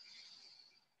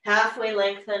 Halfway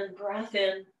lengthen, breath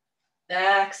in,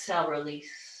 exhale,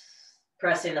 release.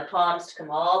 Pressing the palms to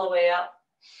come all the way up.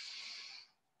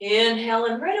 Inhale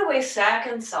and right away sack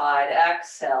inside.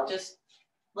 Exhale. Just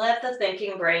let the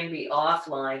thinking brain be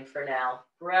offline for now.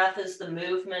 Breath is the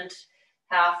movement.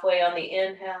 Halfway on the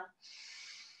inhale.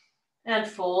 And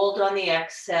fold on the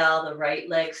exhale. The right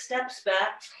leg steps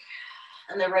back.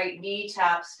 And the right knee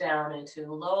taps down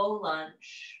into low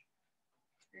lunge.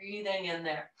 Breathing in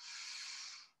there.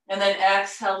 And then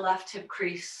exhale, left hip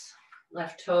crease,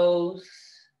 left toes.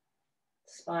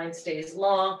 Spine stays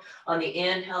long. On the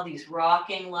inhale, these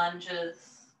rocking lunges.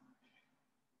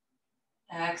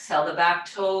 Exhale, the back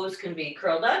toes can be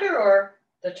curled under or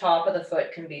the top of the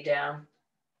foot can be down.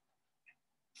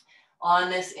 On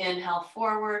this inhale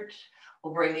forward,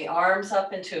 we'll bring the arms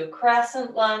up into a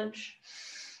crescent lunge.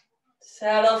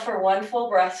 Settle for one full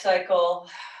breath cycle.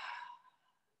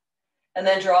 And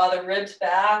then draw the ribs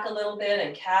back a little bit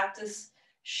and cactus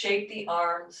shape the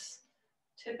arms,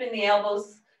 tipping the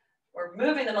elbows or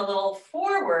moving them a little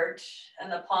forward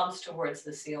and the palms towards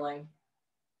the ceiling.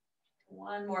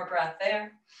 One more breath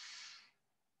there.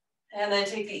 And then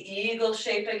take the eagle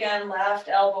shape again, left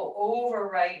elbow over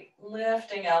right,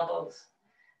 lifting elbows.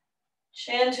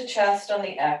 Chin to chest on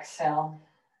the exhale.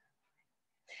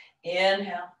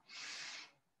 Inhale.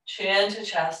 Chin to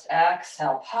chest,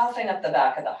 exhale, puffing up the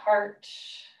back of the heart.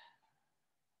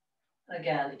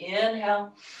 Again,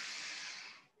 inhale.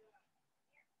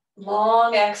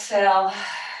 Long exhale.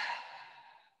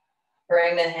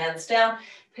 Bring the hands down,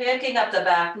 picking up the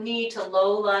back knee to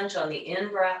low lunge on the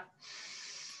in-breath.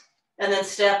 And then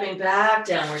stepping back,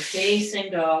 downward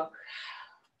facing dog.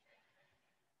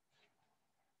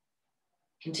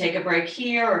 You can take a break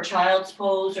here or child's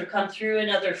pose or come through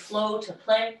another flow to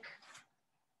plank.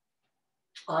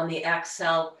 On the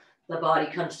exhale, the body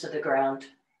comes to the ground.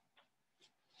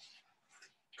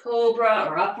 Cobra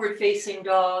or upward facing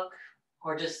dog,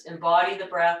 or just embody the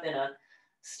breath in a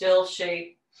still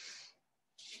shape.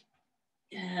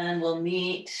 And we'll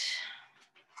meet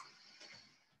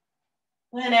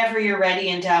whenever you're ready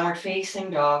in downward facing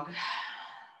dog.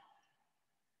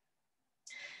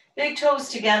 Big toes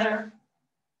together.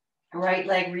 Right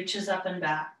leg reaches up and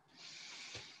back.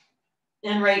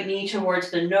 And right knee towards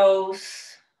the nose.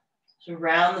 So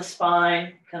round the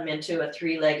spine, come into a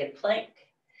three-legged plank.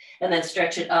 And then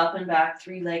stretch it up and back,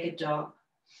 three-legged dog.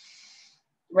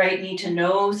 Right knee to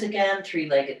nose again,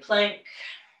 three-legged plank.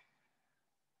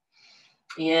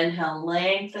 Inhale,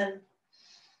 lengthen.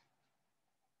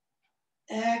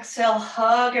 Exhale,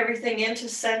 hug everything into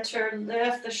center,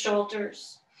 lift the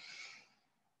shoulders.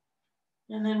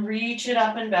 And then reach it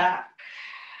up and back.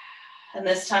 And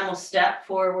this time we'll step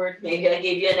forward. Maybe I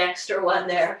gave you an extra one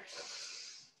there.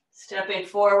 Stepping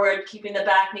forward, keeping the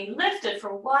back knee lifted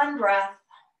for one breath.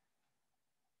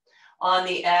 On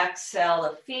the exhale,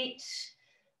 the feet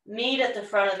meet at the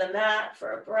front of the mat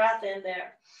for a breath in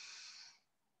there.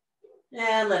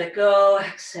 And let it go,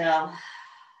 exhale.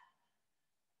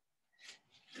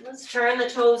 Let's turn the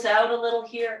toes out a little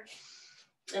here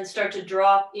and start to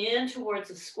drop in towards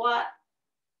a squat.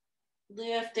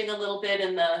 Lifting a little bit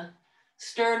in the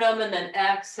sternum and then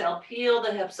exhale, peel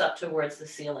the hips up towards the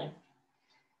ceiling.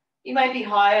 You might be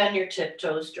high on your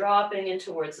tiptoes, dropping in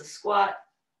towards the squat.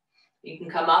 You can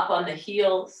come up on the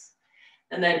heels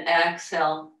and then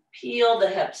exhale, peel the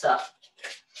hips up.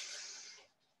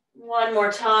 One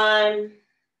more time,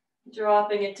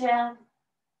 dropping it down.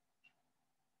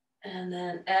 And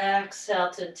then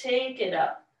exhale to take it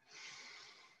up.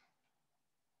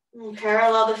 And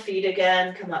parallel the feet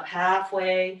again, come up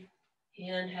halfway.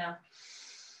 Inhale.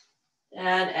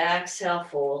 And exhale,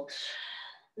 fold.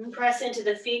 And press into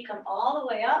the feet, come all the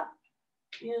way up.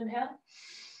 Inhale.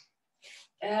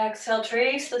 Exhale,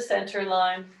 trace the center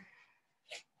line.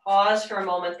 Pause for a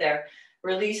moment there,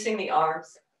 releasing the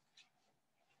arms.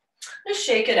 Just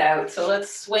shake it out. So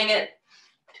let's swing it,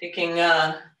 taking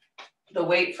the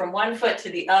weight from one foot to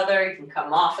the other. You can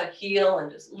come off a heel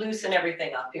and just loosen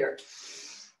everything up here.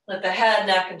 Let the head,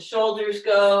 neck, and shoulders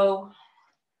go.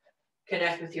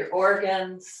 Connect with your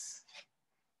organs,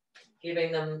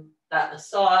 giving them that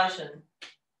massage and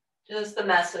just the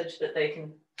message that they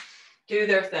can do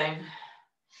their thing.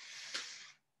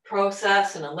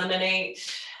 Process and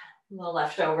eliminate the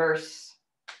leftovers.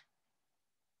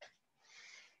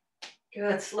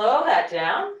 Good, slow that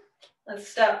down. Let's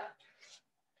step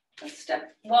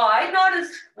wide, not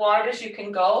as wide as you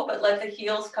can go, but let the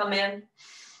heels come in.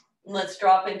 And let's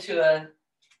drop into a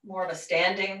more of a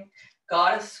standing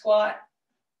goddess squat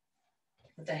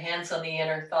with the hands on the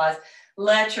inner thighs.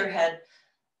 Let your head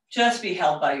just be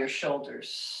held by your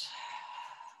shoulders.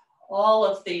 All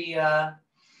of the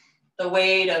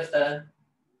weight of the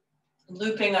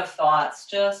looping of thoughts,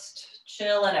 just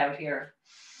chilling out here.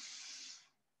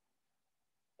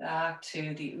 Back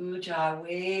to the Ujjayi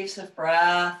waves of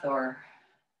breath, or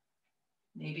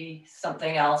maybe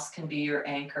something else can be your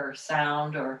anchor,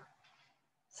 sound or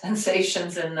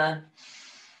sensations in the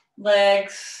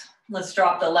legs. Let's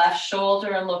drop the left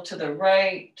shoulder and look to the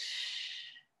right.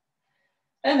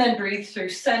 And then breathe through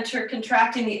center,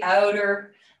 contracting the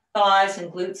outer thighs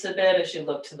and glutes a bit as you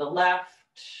look to the left.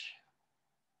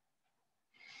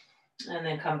 And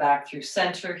then come back through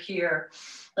center here.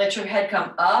 Let your head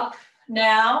come up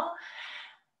now.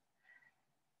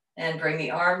 And bring the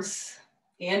arms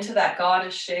into that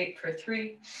goddess shape for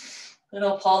 3.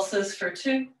 Little pulses for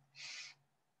 2.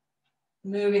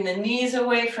 Moving the knees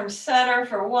away from center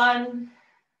for 1.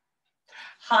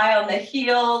 High on the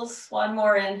heels. 1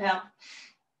 more inhale.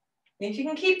 If you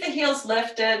can keep the heels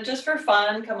lifted, just for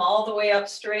fun, come all the way up,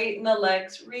 straighten the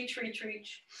legs, reach, reach,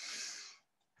 reach.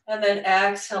 And then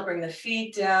exhale, bring the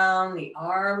feet down, the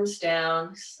arms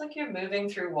down, just like you're moving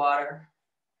through water.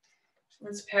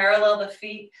 Let's parallel the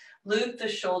feet, loop the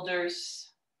shoulders,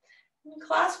 and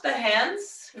clasp the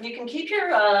hands. And you can keep your,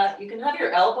 you can have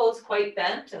your elbows quite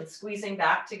bent and squeezing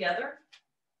back together,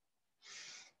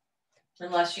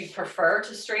 unless you prefer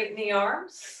to straighten the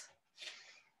arms.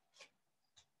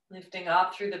 Lifting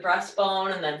up through the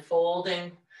breastbone and then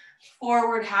folding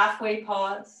forward, halfway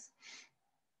pause.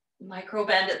 Micro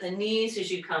bend at the knees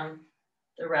as you come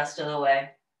the rest of the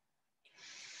way.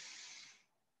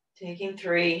 Taking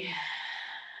 3,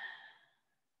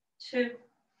 2,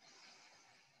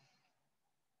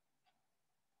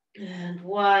 and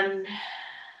 1.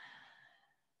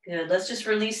 Good. Let's just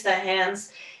release the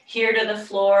hands here to the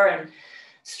floor and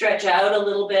stretch out a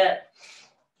little bit,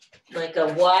 like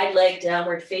a wide leg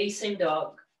downward facing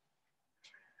dog.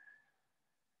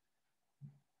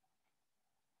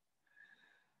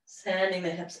 Sending the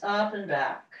hips up and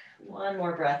back. 1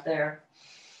 more breath there.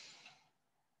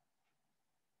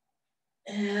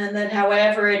 And then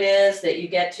however it is that you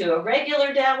get to a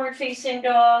regular downward facing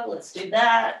dog, let's do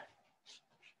that.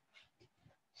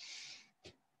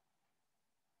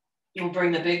 We'll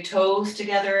bring the big toes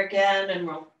together again and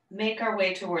we'll make our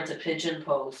way towards a pigeon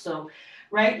pose. So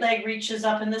right leg reaches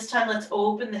up, and this time let's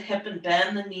open the hip and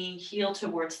bend the knee, heel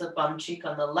towards the bum cheek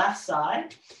on the left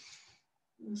side.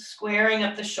 Squaring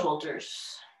up the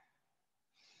shoulders.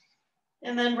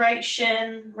 And then right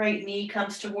shin, right knee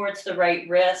comes towards the right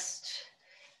wrist.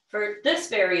 For this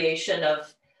variation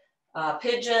of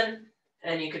pigeon,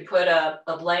 and you could put a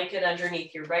blanket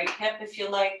underneath your right hip if you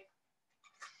like.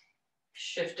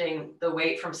 Shifting the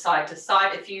weight from side to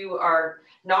side. If you are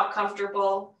not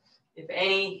comfortable, if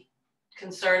any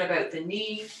concern about the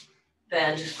knee,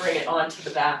 then just bring it onto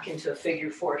the back into a figure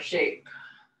 4 shape.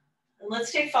 And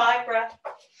let's take 5 breaths.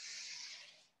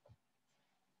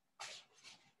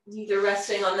 Either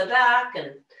resting on the back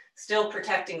and still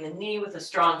protecting the knee with a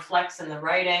strong flex in the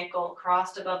right ankle,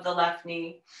 crossed above the left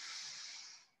knee,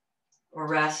 or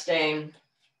resting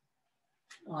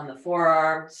on the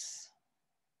forearms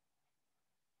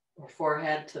or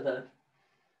forehead to the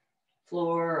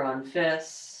floor or on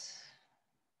fists.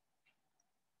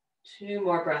 2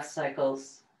 more breath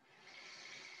cycles.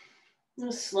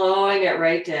 Just slowing it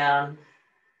right down.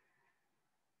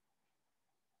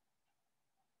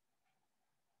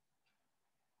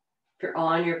 If you're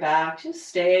on your back, just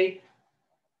stay.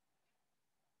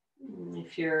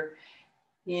 If you're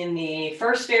in the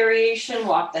first variation,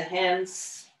 walk the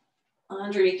hands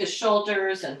underneath the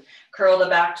shoulders and curl the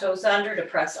back toes under to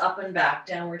press up and back,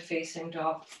 downward facing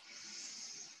dog.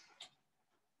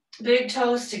 Big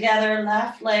toes together,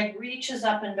 left leg reaches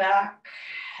up and back,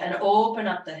 and open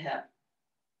up the hip.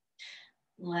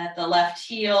 Let the left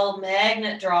heel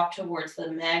magnet drop towards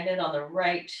the magnet on the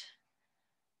right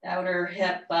outer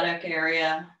hip buttock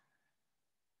area.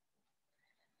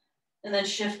 And then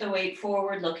shift the weight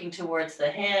forward, looking towards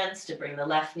the hands to bring the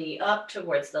left knee up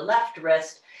towards the left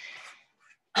wrist.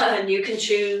 And you can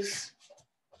choose,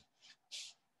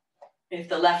 if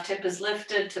the left hip is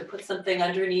lifted, to put something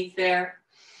underneath there.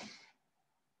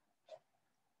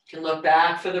 You can look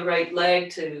back for the right leg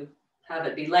to have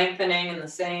it be lengthening in the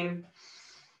same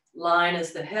line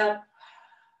as the hip.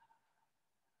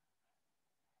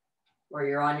 Or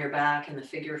you're on your back in the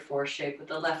figure 4 shape with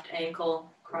the left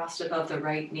ankle crossed above the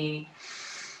right knee.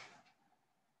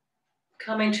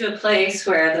 Coming to a place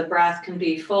where the breath can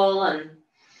be full and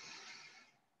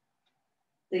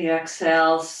the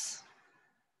exhales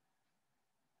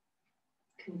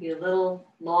can be a little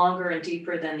longer and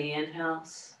deeper than the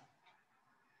inhales.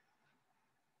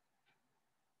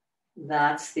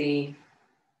 That's the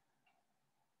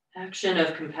action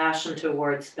of compassion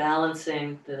towards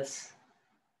balancing this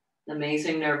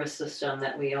amazing nervous system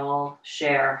that we all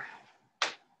share.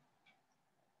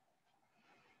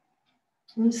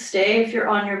 And stay if you're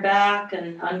on your back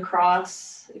and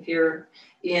uncross. If you're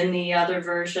in the other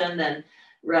version, then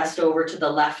rest over to the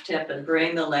left hip and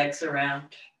bring the legs around.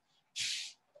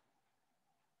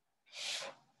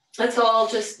 Let's all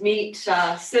just meet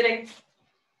sitting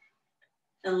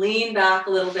and lean back a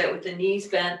little bit with the knees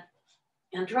bent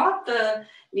and drop the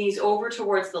knees over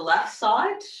towards the left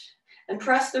side and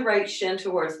press the right shin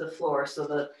towards the floor. So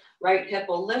the right hip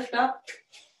will lift up.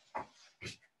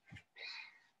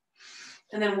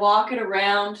 And then walk it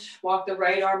around, walk the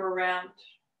right arm around.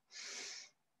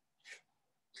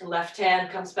 The left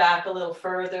hand comes back a little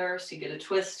further, so you get a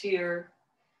twist here.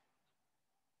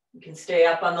 You can stay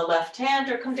up on the left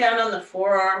hand or come down on the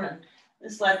forearm and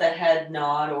just let the head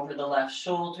nod over the left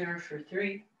shoulder for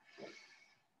 3.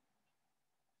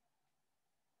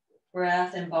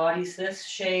 Breath embodies this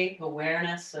shape,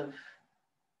 awareness of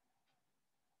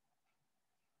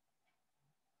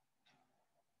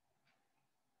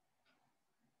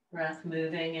breath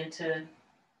moving into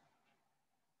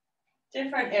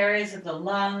different areas of the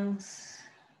lungs.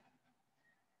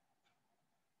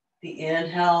 The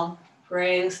inhale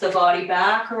brings the body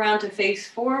back around to face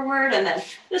forward, and then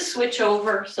just switch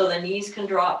over so the knees can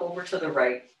drop over to the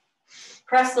right.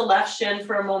 Press the left shin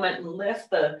for a moment and lift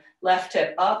the left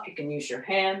hip up. You can use your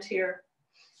hand here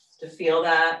to feel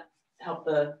that. Help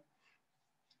the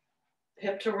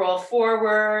hip to roll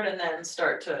forward and then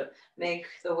start to make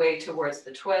the way towards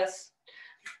the twist.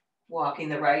 Walking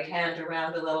the right hand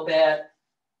around a little bit.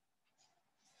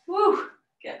 Woo,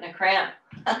 getting a cramp.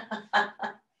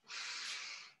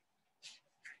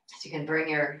 So you can bring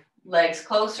your legs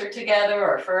closer together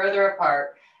or further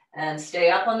apart and stay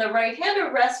up on the right hand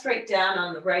or rest right down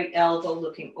on the right elbow,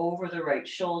 looking over the right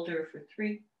shoulder for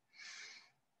 3,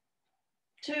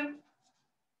 2,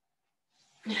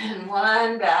 and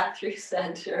 1, back through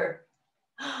center.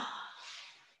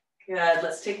 Good,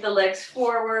 let's take the legs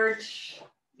forward,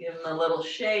 give them a little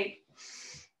shake.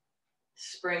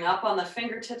 Spring up on the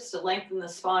fingertips to lengthen the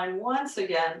spine once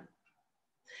again.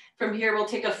 From here, we'll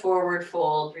take a forward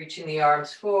fold, reaching the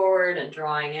arms forward and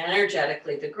drawing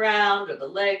energetically the ground or the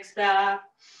legs back.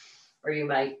 Or you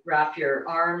might wrap your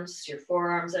arms, your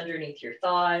forearms underneath your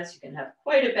thighs. You can have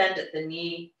quite a bend at the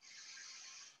knee.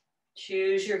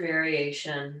 Choose your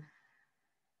variation.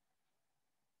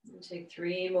 And take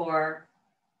 3 more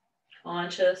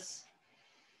conscious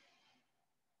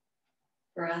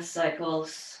breath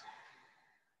cycles.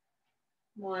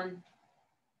 1,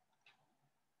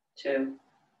 2,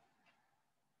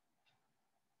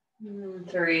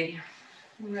 3.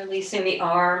 Releasing the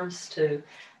arms to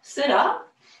sit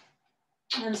up.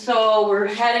 And so we're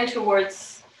heading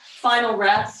towards final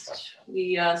rest.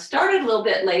 We started a little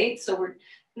bit late, so we're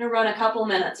going to run a couple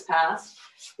minutes past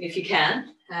if you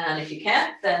can. And if you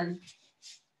can't, then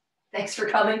thanks for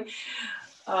coming.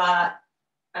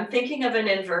 I'm thinking of an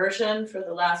inversion for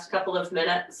the last couple of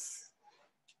minutes.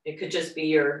 It could just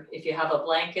be if you have a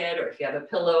blanket or if you have a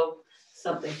pillow,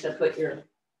 something to put your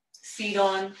seat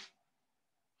on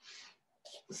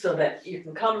so that you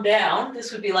can come down.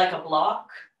 This would be like a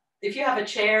block. If you have a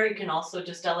chair, you can also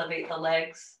just elevate the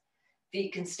legs.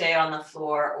 Feet can stay on the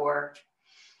floor or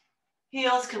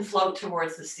heels can float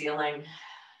towards the ceiling.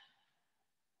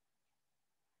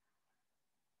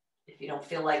 If you don't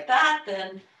feel like that,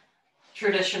 then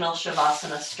traditional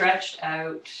Shavasana, stretched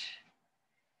out.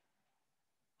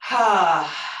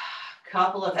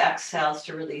 Couple of exhales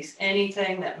to release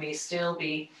anything that may still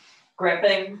be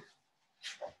gripping.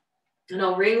 And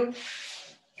I'll ring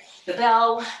the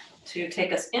bell to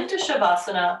take us into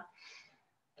Shavasana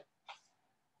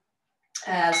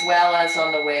as well as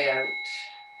on the way out.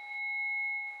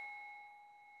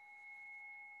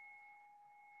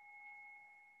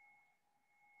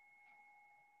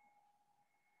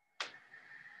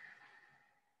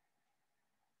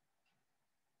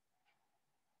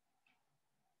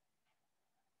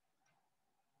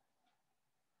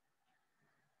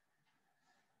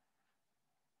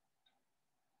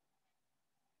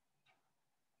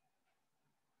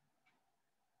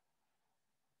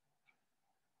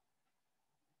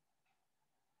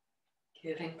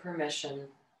 Giving permission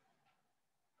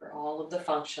for all of the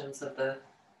functions of the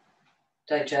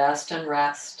digest and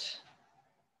rest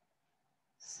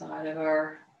side of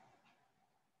our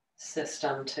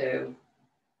system to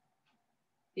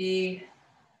be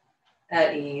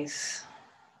at ease.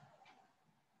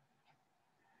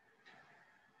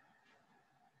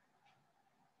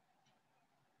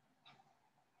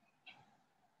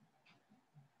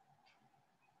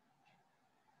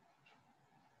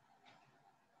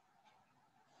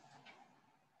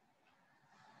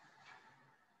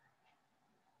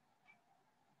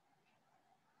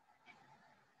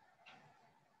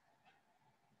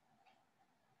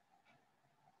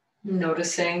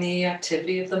 Noticing the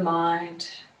activity of the mind,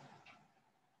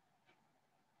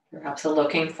 perhaps a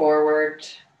looking forward,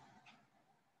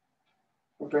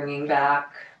 or bringing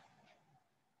back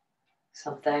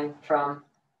something from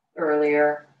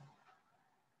earlier.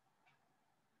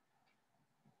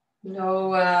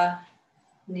 No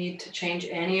need to change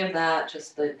any of that,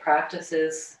 just the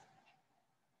practices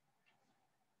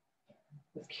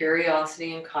with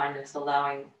curiosity and kindness,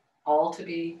 allowing all to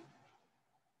be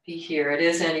here. It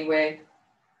is anyway.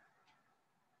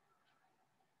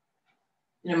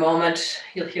 In a moment,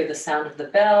 you'll hear the sound of the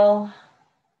bell.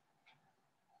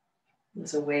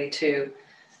 It's a way to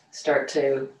start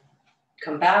to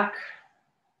come back.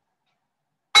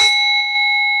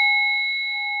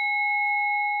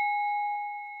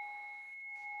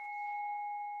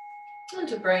 And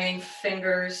to bringing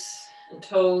fingers and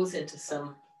toes into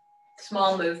some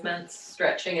small movements,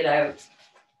 stretching it out.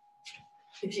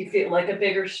 If you feel like a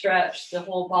bigger stretch, the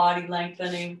whole body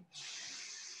lengthening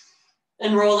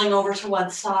and rolling over to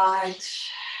one side.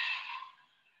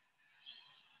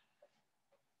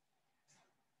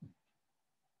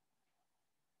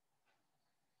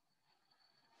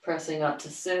 Pressing up to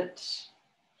sit.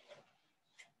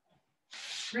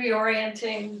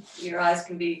 Reorienting. Your eyes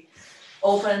can be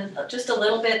open just a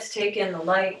little bit to take in the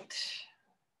light.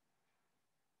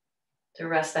 To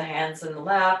rest the hands in the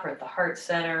lap or at the heart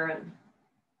center and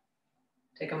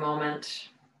take a moment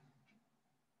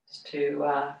just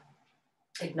to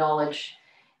acknowledge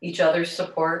each other's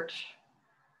support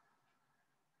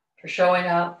for showing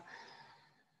up.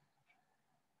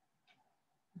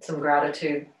 Some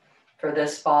gratitude for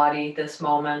this body, this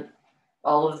moment,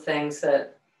 all of the things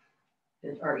that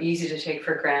are easy to take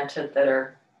for granted that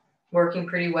are working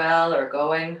pretty well or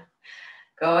going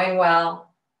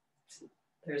well.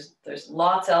 There's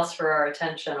lots else for our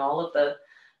attention. All of the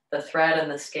thread and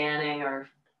the scanning or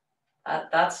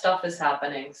that stuff is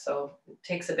happening. So it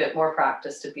takes a bit more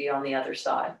practice to be on the other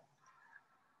side.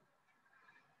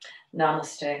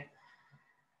 Namaste.